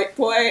young white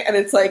boy, and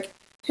it's like,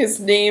 his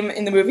name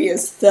in the movie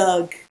is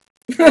Thug.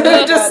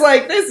 Just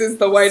like, this is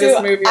the whitest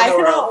So, movie in I the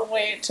world. cannot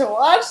wait to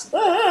watch this.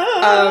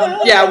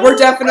 Yeah, we're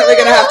definitely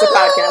gonna have to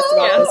podcast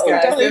about Yeah, this, We're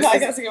guys. definitely This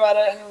is- podcasting about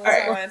it. And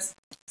All right.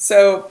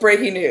 So,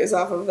 breaking news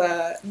off of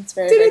that. It's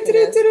very breaking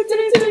news.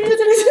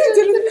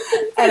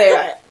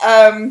 Anyway,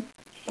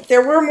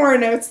 there were more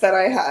notes that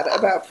I had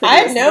about I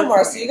have previous no more,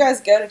 movies. so you guys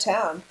go to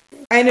town.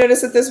 I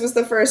noticed that this was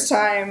the first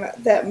time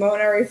that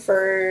Mona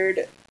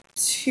referred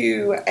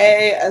to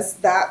A as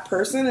that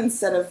person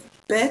instead of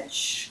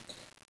bitch.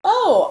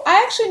 Oh,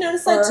 I actually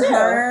noticed that Or too.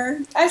 her.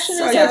 I actually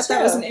So I noticed thought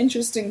that was too. an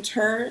interesting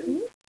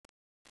turn.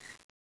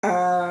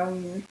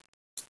 Oh,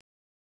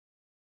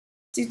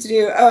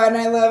 and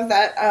I love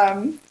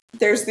that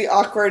there's the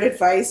awkward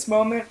advice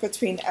moment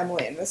between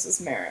Emily and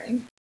Mrs.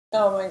 Marin.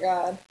 Oh my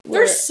god.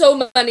 There's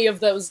so many of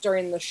those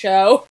during the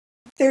show.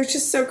 They're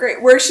just so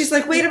great. Where she's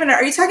like, wait a minute,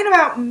 are you talking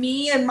about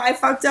me and my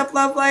fucked up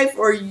love life,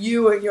 or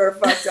you and your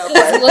fucked up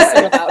love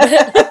Listen life? about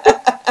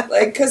it.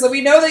 Like, because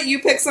we know that you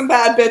pick some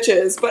bad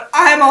bitches, but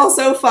I'm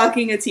also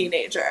fucking a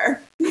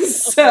teenager.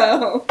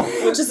 So,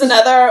 Which is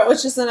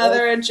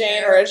another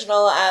Jane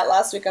original at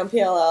Last Week on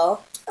PLL.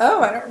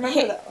 Oh, I don't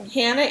remember that one.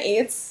 Hannah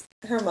eats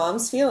her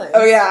mom's feelings.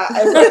 Oh, yeah.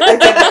 I did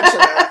mention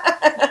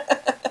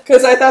that.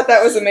 Because I thought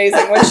that was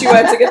amazing. When she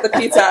went to get the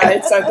pizza,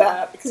 I said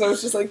that. Because I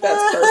was just like,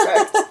 that's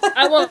perfect.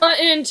 I want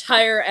an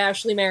entire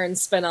Ashley Marin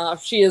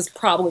spinoff. She is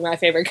probably my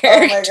favorite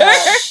character. Oh my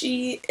gosh.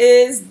 She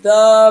is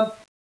the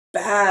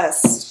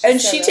best.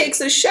 And So she good. takes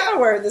a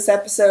shower this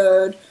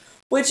episode,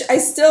 which I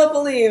still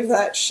believe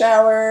that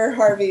Sarah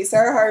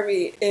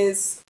Harvey,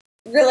 is...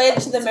 Related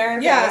to the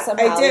Marin Yeah,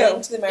 family somehow. I do.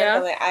 Linked to the Marin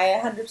family. I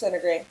 100%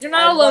 agree. You're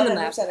not alone in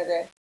that. 100%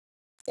 agree.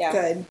 Yeah.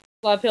 good.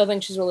 A lot of people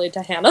think she's related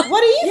to Hannah.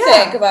 What do you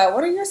Yeah. think about,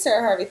 what are your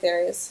Sarah Harvey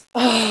theories?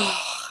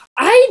 I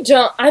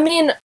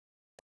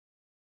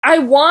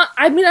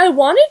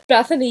wanted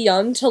Bethany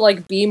Young to,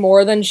 like, be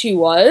more than she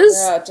was.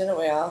 Yeah, didn't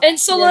we all? And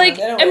so, Yeah, like,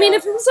 didn't I we mean, all?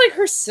 if it was, like,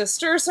 her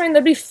sister or something,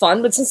 that'd be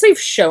fun. But since they've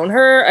shown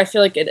her, I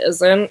feel like it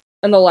isn't.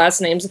 And the last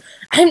names...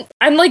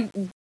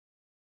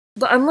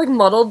 I'm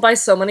muddled by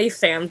so many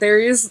fan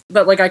theories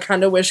that, like, I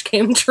kind of wish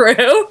came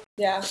true.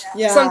 Yeah.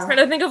 Yeah. So I'm trying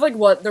to think of, like,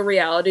 what the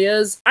reality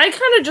is. I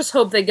kind of just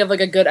hope they give, like,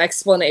 a good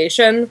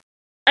explanation.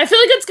 I feel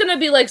like it's gonna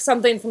be, like,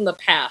 something from the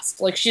past.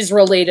 Like, she's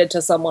related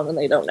to someone and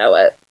they don't know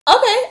it.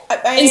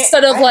 Okay.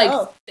 Instead of, I like,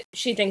 hope.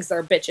 she thinks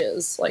they're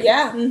bitches. Like,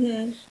 Yeah.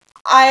 Mm-hmm.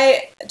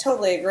 I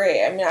totally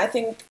agree. I mean, I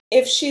think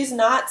if she's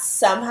not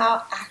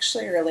somehow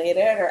actually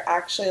related or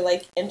actually,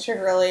 like,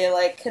 integrally,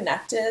 like,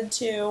 connected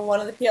to one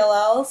of the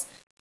PLLs,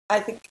 I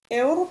think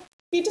it will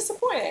be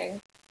disappointing.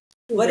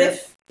 What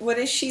if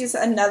she's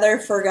another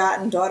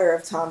forgotten daughter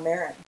of Tom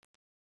Marin?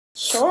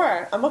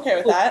 Sure. I'm okay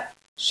with that.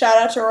 Shout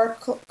out to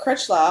Rourke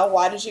Critchlow.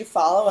 Why did you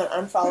follow and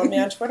unfollow me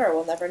on Twitter?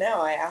 We'll never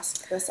know. I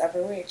ask this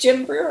every week.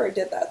 Jim Brewer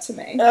did that to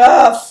me.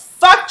 Ugh,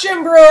 fuck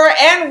Jim Brewer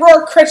and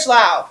Rourke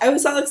Critchlow. I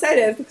was all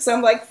excited because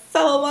I'm like,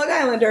 fellow Long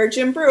Islander,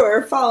 Jim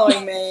Brewer,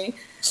 following me.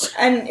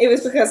 And it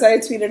was because I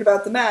had tweeted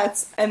about the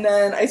Mets, and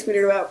then I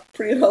tweeted about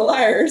Pretty Little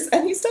Liars,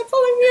 and he stopped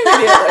following me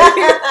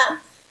immediately.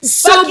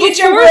 So Fuck you,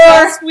 Jim before Brewer.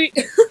 last week,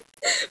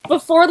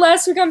 before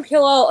last week on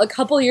PLL, a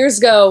couple years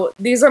ago,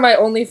 these are my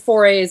only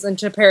forays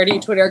into parody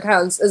Twitter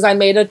accounts. Is I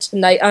made a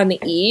Tonight on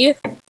E,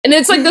 and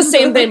it's like the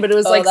same thing, but it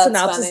was Oh, like that's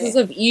synopsises funny.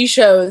 of E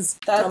shows.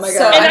 That's Oh my so,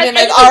 God. I mean,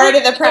 like, And I already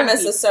the think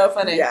premise it's is so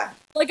funny. Yeah.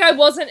 Like I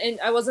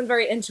wasn't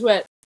very into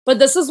it. But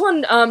this is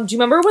when, do you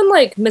remember when,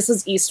 like,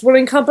 Mrs. Eastwood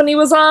and Company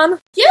was on?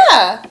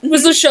 Yeah. It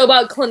was a show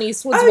about Clint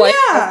Eastwood's Oh, wife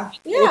yeah.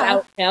 Yeah.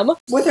 without him.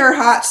 With her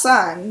hot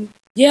son.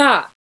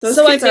 Yeah. Those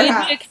So I kids are made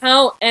hot. the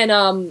account,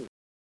 and,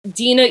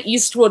 Dina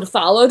Eastwood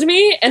followed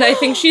me, and I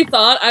think she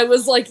thought I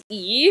was, like,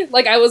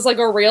 like, I was, like,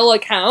 a real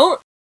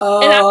account.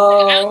 Oh. And I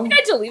don't think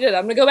I deleted it.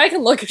 I'm gonna go back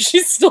and look if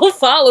she's still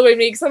following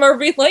me, because I remember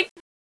being like...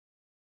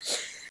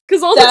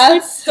 Because all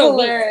That's this so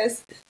weird.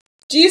 hilarious.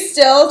 Do you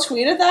still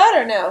tweet at that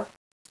or no?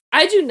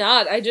 I do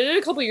not. I did it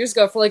a couple years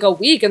ago for like a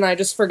week and I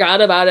just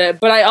forgot about it.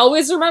 But I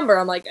always remember,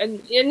 I'm like,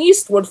 and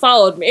Eastwood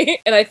followed me.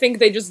 And I think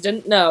they just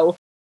didn't know.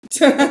 It's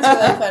really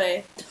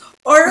funny.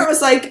 Or it was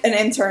like an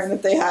intern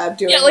that they had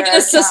doing Yeah, like an their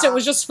assistant account.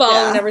 was just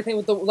following Yeah. everything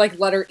with the like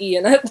letter E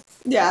in it.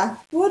 Yeah.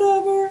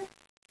 Whatever.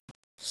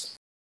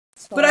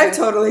 But I've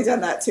totally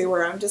done that too,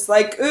 where I'm just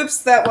like, oops,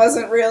 that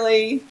wasn't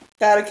really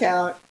that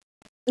account.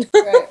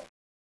 Right.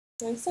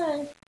 I'm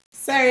sorry.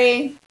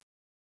 Sorry.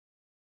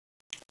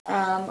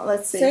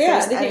 Let's see. So if yeah,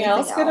 there's anything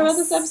else good about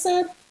this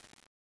episode?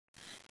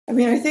 I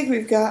mean, I think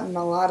we've gotten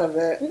a lot of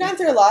it. We've gone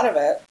through a lot of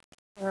it.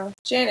 Yeah.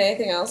 Jane,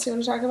 anything else you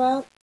want to talk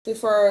about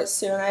before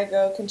Sue and I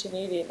go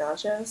continue to eat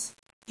nachos?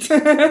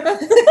 I'm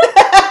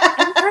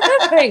trying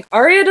to think.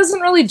 Arya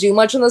doesn't really do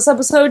much in this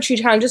episode. She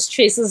kind of just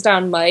chases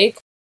down Mike.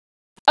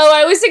 Oh,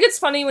 I always think it's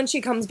funny when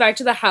she comes back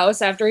to the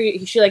house after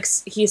he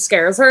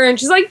scares her and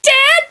she's like, Dad,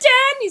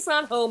 and he's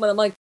not home. And I'm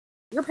like,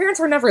 your parents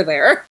were never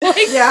there. Like,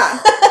 Yeah.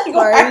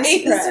 Why are you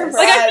surprised? surprised?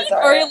 like I think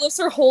Arya? Arya lives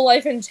her whole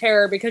life in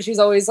terror because she's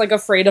always like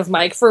afraid of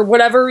Mike for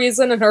whatever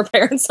reason, and her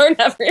parents are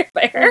never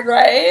there.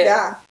 Right?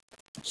 Yeah.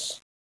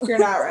 You're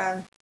not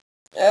wrong.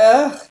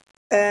 Ugh.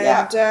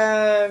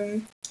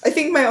 And I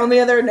think my only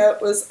other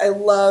note was I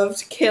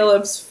loved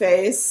Caleb's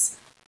face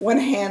when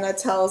Hannah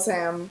tells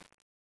him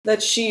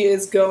that she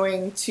is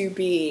going to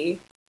be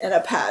in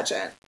a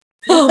pageant.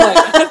 Oh my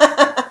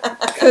god.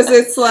 Because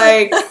it's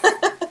like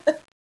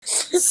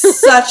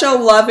such a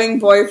loving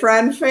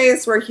boyfriend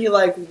face where he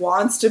like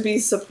wants to be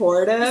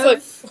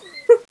supportive.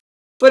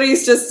 But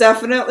he's just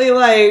definitely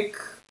like,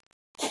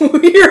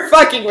 you're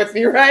fucking with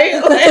me, right?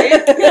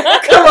 Like,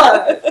 come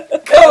on.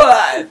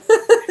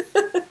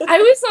 I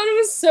always thought it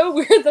was so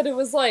weird that it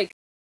was like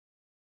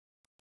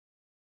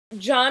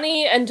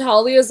Johnny and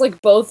Talia's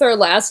like both their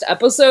last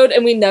episode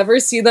and we never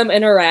see them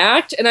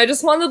interact, and I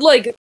just wanted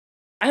like,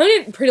 I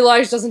don't even, Pretty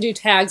Liars doesn't do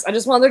tags. I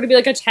just want there to be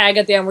like a tag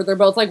at the end where they're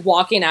both like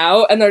walking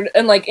out and they're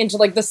like into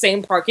like the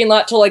same parking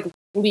lot to like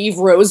leave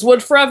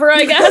Rosewood forever,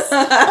 I guess.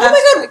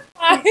 Oh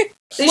my god.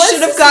 They Was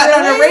should have this gotten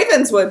on a really?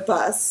 Ravenswood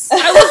bus.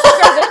 I was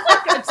like, are they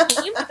like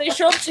a team? They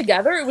show up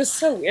together. It was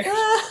so weird.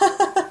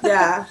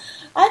 Yeah.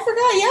 I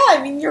forgot. Yeah, I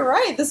mean, you're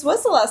right. This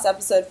was the last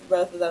episode for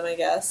both of them, I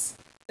guess.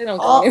 They don't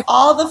call me.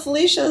 All the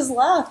Felicias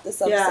left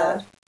this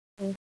Yeah.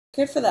 episode.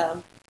 Good for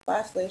them.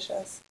 Bye,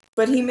 Felicias.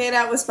 but he made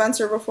out with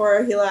Spencer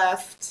before he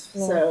left,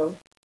 so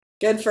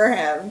good for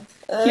him.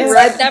 He's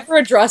never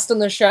addressed in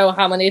the show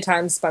how many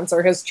times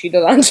Spencer has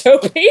cheated on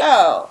Toby.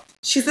 Oh,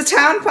 she's the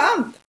town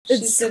pump.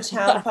 She's the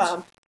town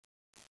pump,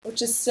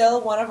 which is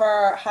still one of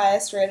our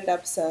highest rated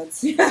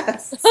episodes.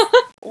 Yes.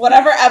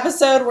 Whatever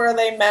episode where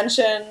they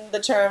mention the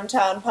term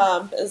town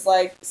pump is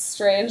like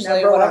strangely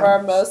Number one of one.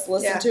 our most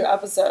listened to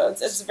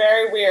episodes. It's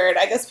very weird.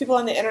 I guess people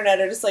on the internet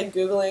are just like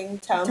Googling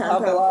town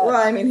pump a lot. Well,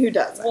 I mean, who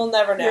doesn't? We'll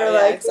never know. You're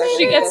Yeah, like, exactly.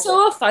 She gets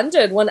so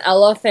offended when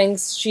Ella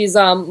thinks she's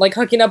like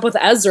hooking up with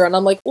Ezra, and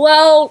I'm like,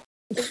 well,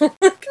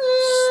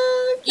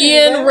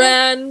 Ian,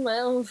 Ren,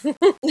 well.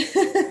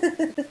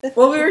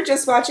 Well, we were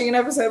just watching an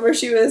episode where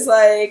she was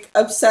like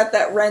upset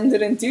that Ren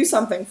didn't do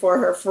something for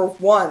her for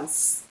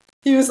once.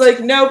 He was like,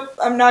 nope,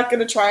 I'm not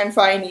going to try and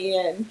find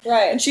Ian.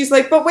 Right. And she's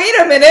like, but wait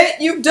a minute,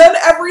 you've done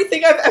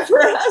everything I've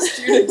ever asked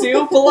you to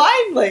do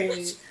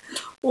blindly.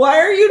 Why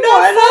are you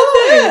not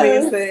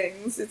following these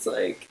things? It's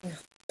like,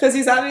 because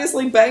he's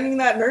obviously banging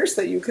that nurse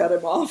that you cut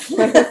him off.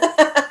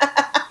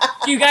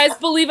 Do you guys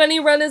believe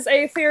any Ren is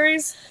A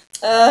theories?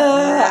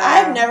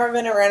 I've never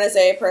been a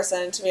Renazé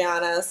person, to be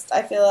honest.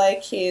 I feel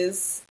like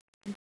he's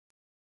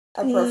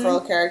a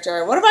peripheral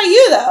character. What about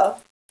you, though?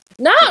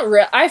 Not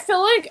real. I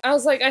feel like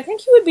I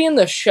think he would be in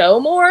the show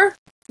more.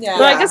 Yeah,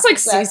 but I guess like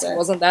exactly. Cece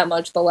wasn't that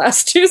much the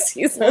last 2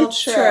 seasons. Well,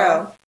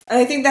 true. And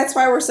I think that's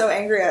why we're so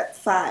angry at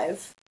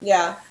 5.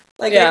 Yeah.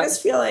 Like, I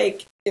just feel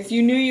like if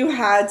you knew you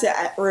had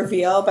to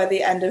reveal by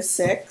the end of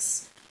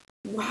 6,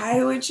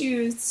 why would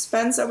you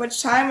spend so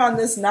much time on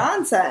this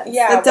nonsense?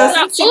 Yeah, It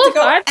doesn't seem to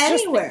go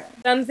anywhere.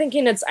 I'm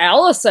thinking it's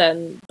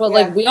Allison, but Yeah.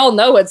 like we all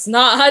know it's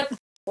not.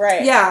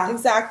 Right. Yeah.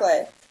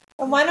 Exactly.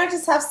 And why not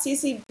just have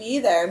Cece be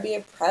there and be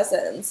a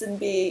presence and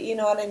be, you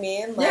know what I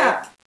mean?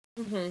 Like,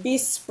 be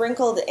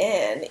sprinkled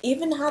in.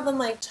 Even have them,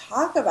 like,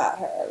 talk about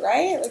her,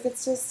 right? Like,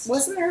 it's just...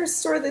 Wasn't her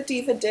store the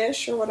Diva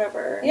Dish or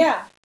whatever?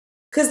 Yeah.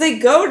 Because they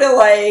go to,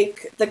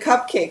 like, the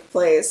cupcake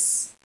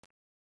place,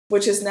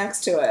 which is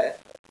next to it.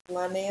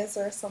 Lenny's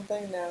or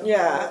something? No.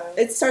 Yeah.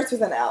 It starts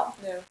with an L.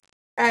 No.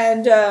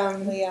 And,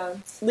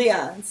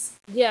 Leon's.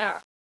 Yeah.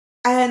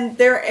 And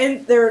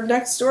they're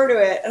next door to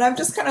it, and I'm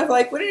just kind of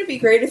like, wouldn't it be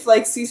great if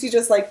like Cece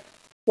just like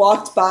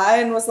walked by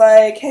and was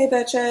like, "Hey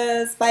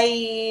bitches,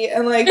 bye,"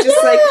 and like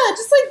just like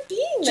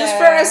being just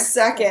there for a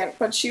second.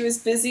 But she was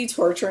busy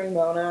torturing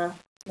Mona.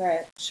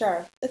 Right,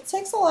 sure. It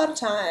takes a lot of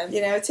time.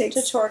 You know, it takes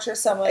to torture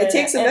someone. It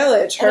takes a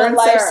village. Her and and a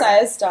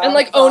life-size dog. And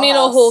like owning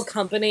a whole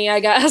company, I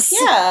guess.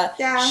 Yeah.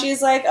 Yeah.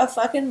 She's like a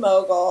fucking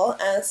mogul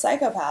and a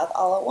psychopath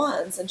all at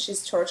once, and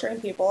she's torturing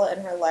people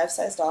in her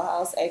life-size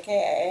dollhouse,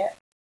 aka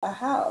a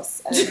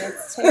house, and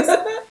it's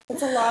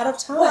a lot of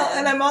time. Well,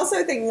 and I'm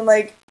also thinking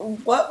like,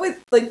 what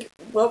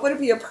would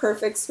be a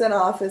perfect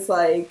spinoff is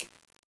like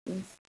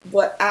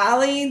what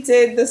Allie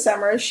did the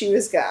summer she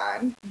was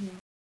gone.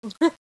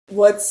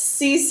 What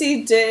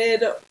Cece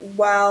did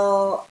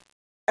while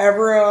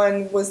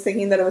everyone was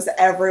thinking that it was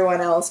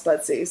everyone else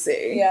but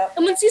Cece. Yeah.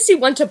 And when Cece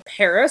went to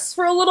Paris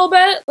for a little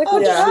bit, like, what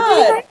did she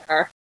do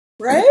there?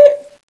 Right?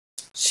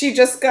 She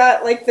just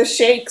got, like, the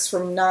shakes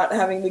from not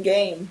having the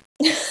game.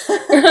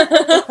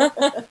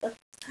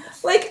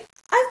 Like,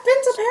 I've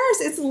been to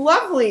Paris. It's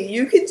lovely.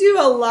 You could do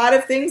a lot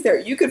of things there.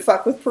 You could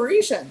fuck with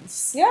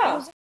Parisians.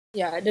 Yeah.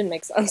 Yeah, it didn't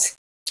make sense.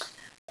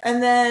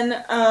 And then,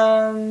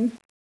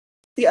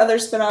 the other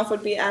spinoff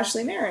would be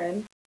Ashley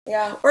Marin.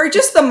 Yeah. Or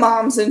just the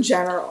moms in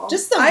general.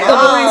 Just the I moms.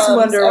 always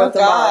wonder what the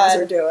moms God.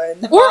 are doing.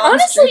 The Or moms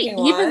honestly,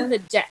 drinking even wine.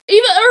 the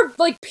or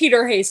like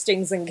Peter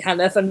Hastings and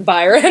Kenneth and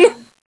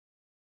Byron.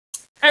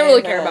 I don't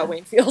really care about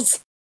Wayne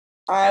Fields.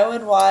 I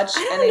would watch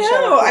I any don't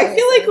show. know. with I Peter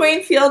feel like Hastings.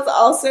 Wayne Fields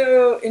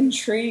also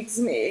intrigues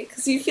me.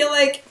 Because you feel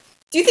like...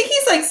 Do you think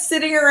he's, like,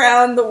 sitting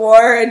around the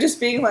war and just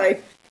being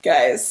like,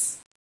 guys,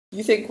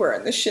 you think we're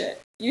in the shit.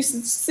 You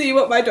see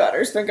what my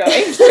daughter's been going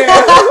through.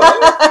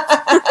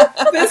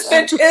 This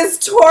bitch is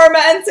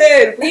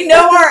tormented. We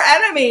know our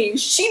enemy.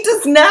 She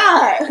does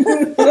not.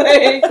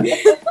 Like,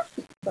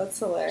 That's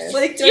hilarious.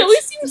 like, He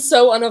always seems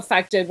so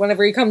unaffected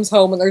whenever he comes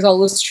home and there's all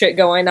this shit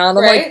going on.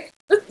 I'm Right?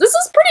 like, this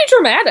is pretty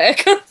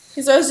dramatic.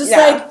 He's always just Yeah.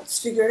 like, let's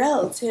figure it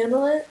out. Let's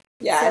handle it.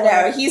 yeah,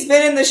 no, he's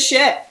been in the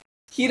shit.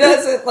 He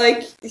doesn't,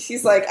 like,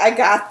 he's like, I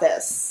got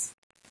this.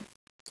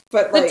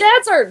 But, like...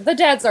 The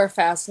dads are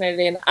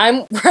fascinating.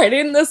 I'm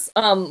writing this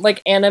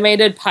like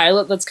animated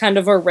pilot that's kind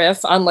of a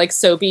riff on like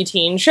soapy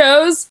teen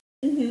shows.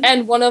 Mhm.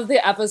 And one of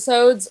the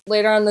episodes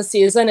later on the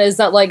season is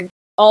that like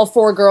all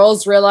 4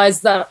 girls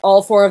realize that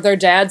all 4 of their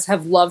dads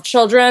have love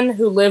children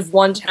who live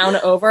one town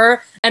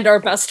over and are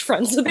best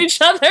friends with each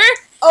other.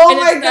 Oh And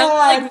my it's them,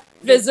 god! like,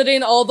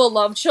 visiting all the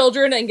love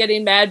children and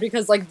getting mad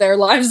because like their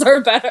lives are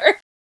better.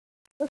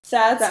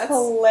 That's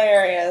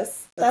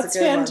hilarious. that's That's a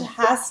good one.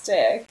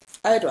 fantastic.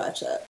 I'd watch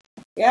that.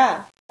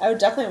 Yeah, I would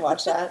definitely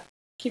watch that.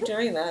 Keep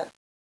doing that.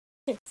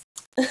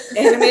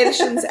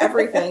 Animation's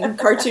everything.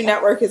 Cartoon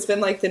Network has been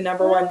like the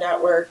 #1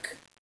 network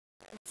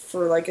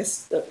for like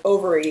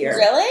over a year.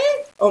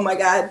 Really? Oh my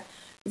god.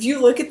 If you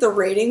look at the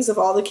ratings of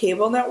all the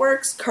cable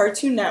networks,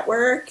 Cartoon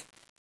Network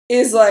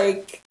is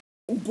like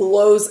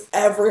blows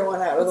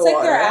everyone out of the What's like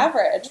water. their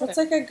average? What's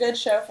like a good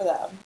show for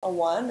them? A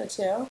 1, a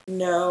 2?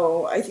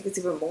 No, I think it's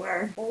even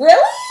more.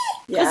 Really?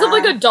 Yeah. Is it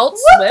like Adult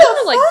What Swim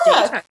the or like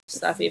fuck? daytime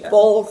stuff even?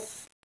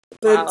 Both.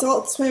 But Wow.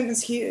 Adult Swim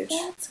is huge.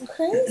 That's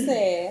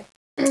crazy.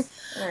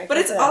 Alright, But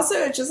it's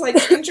also just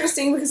like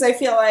interesting because I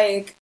feel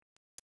like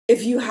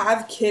if you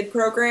have kid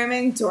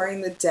programming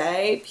during the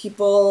day,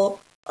 people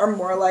are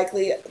more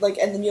likely, like,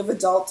 and then you have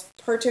adult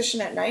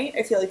partition at night,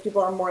 I feel like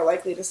people are more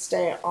likely to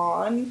stay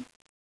on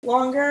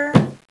longer.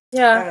 I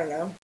Yeah. don't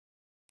know.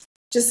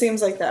 Just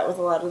seems like that with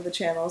a lot of the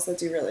channels that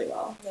do really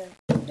well.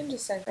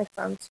 interesting. Makes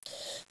sense.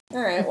 All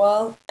right.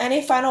 Well,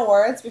 any final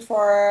words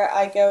before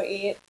I go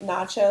eat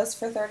nachos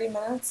for 30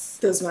 minutes?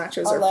 Those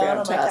nachos Alone are on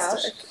my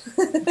fantastic.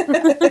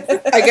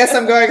 couch. I guess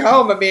I'm going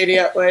home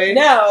immediately.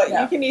 No,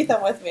 Yeah. you can eat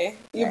them with me.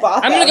 You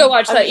bought them. I'm gonna go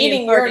watch I'm that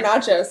eating Ian your Harding.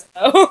 nachos.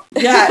 Oh.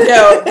 Yeah,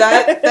 no,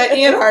 that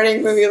Ian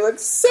Harding movie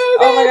looks so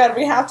good. Oh my god,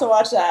 we have to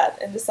watch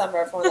that in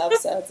December for one of the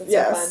episodes. It's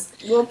Yes. so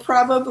fun. We'll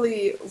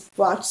probably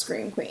watch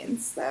Scream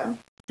Queens, though.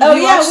 Oh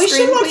you yeah, watch we should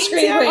Scream watch Queens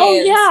Scream yet? Queens.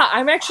 Oh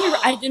yeah,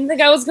 I didn't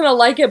think I was gonna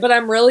like it, but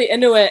I'm really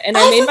into it. And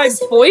I I made felt my the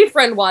same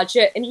boyfriend watch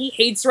it, and he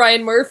hates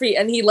Ryan Murphy,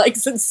 and he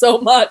likes it so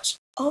much.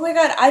 Oh my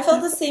god, I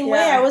felt the same way.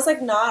 Yeah. I was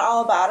like not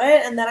all about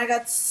it, and then I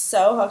got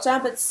so hooked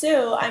on. But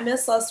Sue, I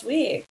missed last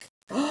week,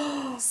 so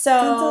Dun,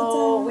 dun,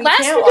 dun. we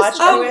Last can't week is watch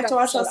the it. We have to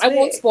watch episode. last I week.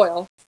 won't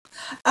spoil.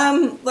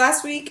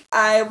 Last week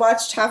I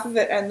watched half of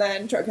it and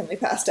then drunkenly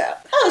passed out.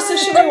 Oh, so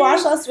should we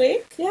watch last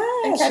week Yeah,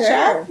 and catch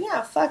sure. up?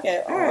 Yeah, fuck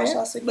it. I'll All watch right.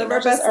 last week. Live our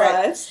Watch best this. All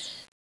right. lives.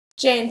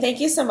 Jane, thank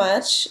you so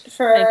much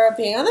for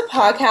being on the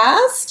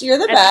podcast. You're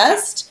the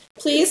best.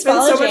 Please It's been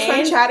follow so much Jane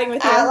fun chatting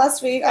with you. at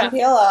Last Week Yeah. on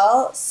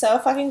PLL. So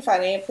fucking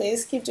funny.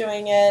 Please keep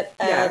doing it,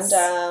 and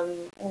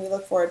Yes. we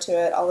look forward to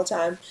it all the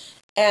time.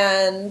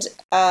 And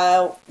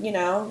you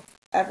know,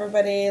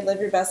 everybody live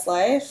your best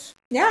life.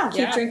 Yeah.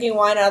 Keep drinking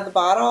wine out of the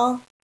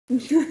bottle,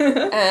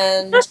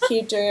 and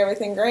keep doing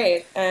everything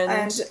great.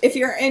 And if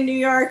you're in New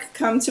York,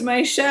 come to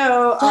my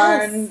show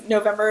on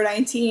November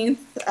 19th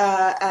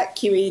at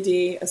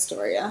QED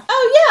Astoria.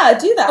 oh yeah,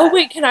 do that. Oh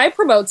wait, can I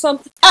promote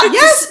something?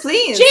 Yes,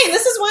 please. Jane,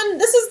 this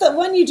is the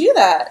one you do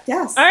that.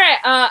 Yes. All right,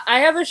 I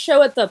have a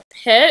show at the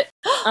Pit.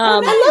 I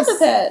love the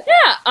Pit.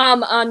 Yeah,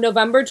 on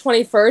November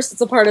 21st.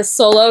 It's a part of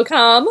Solo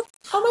Com.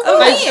 Oh my Oh, god.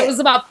 My neat. show is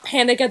about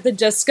Panic at the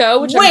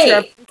Disco, which Wait. I'm sure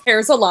everyone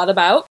cares a lot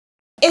about.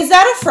 Is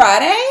that a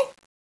Friday?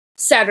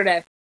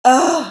 Saturday.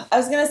 Oh, I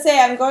was gonna say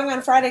I'm going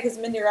on Friday because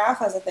Mindy Raff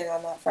has a thing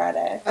on that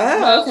Friday.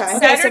 Oh, okay. Okay, so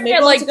Saturday maybe at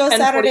we'll like have to go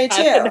Saturday 10:45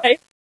 too. at night.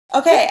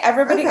 Okay,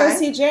 everybody go Okay.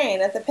 see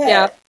Jane at the Pit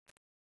Yeah.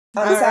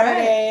 on All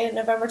Saturday,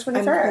 November I'm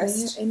putting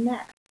 21st. it in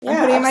there. Yeah, I'm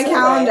putting it in my absolutely.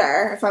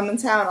 calendar. If I'm in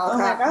town, I'll Oh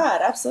my come.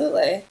 god,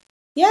 absolutely.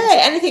 Yay!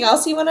 Anything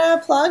else you want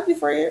to plug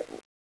before you?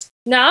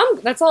 No,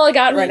 that's all I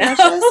got right now.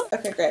 Nachos?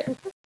 Okay, great.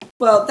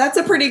 Well, that's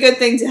a pretty good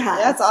thing to have.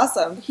 That's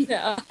awesome.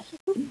 Yeah.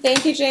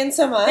 Thank you, Jane,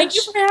 so much. Thank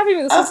you for having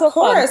me. This was Of so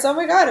fun. course. Oh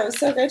my god, it was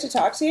so great to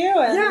talk to you,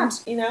 and Yeah.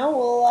 you know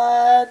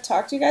we'll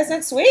talk to you guys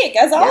next week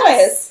as always.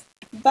 Yes.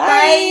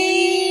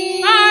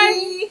 Bye.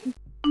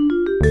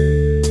 Bye.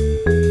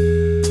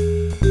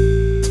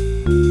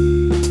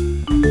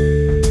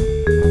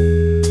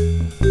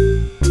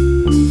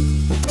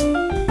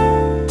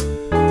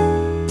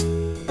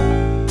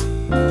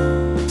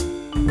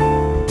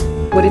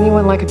 Would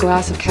anyone like a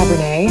glass of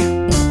Cabernet?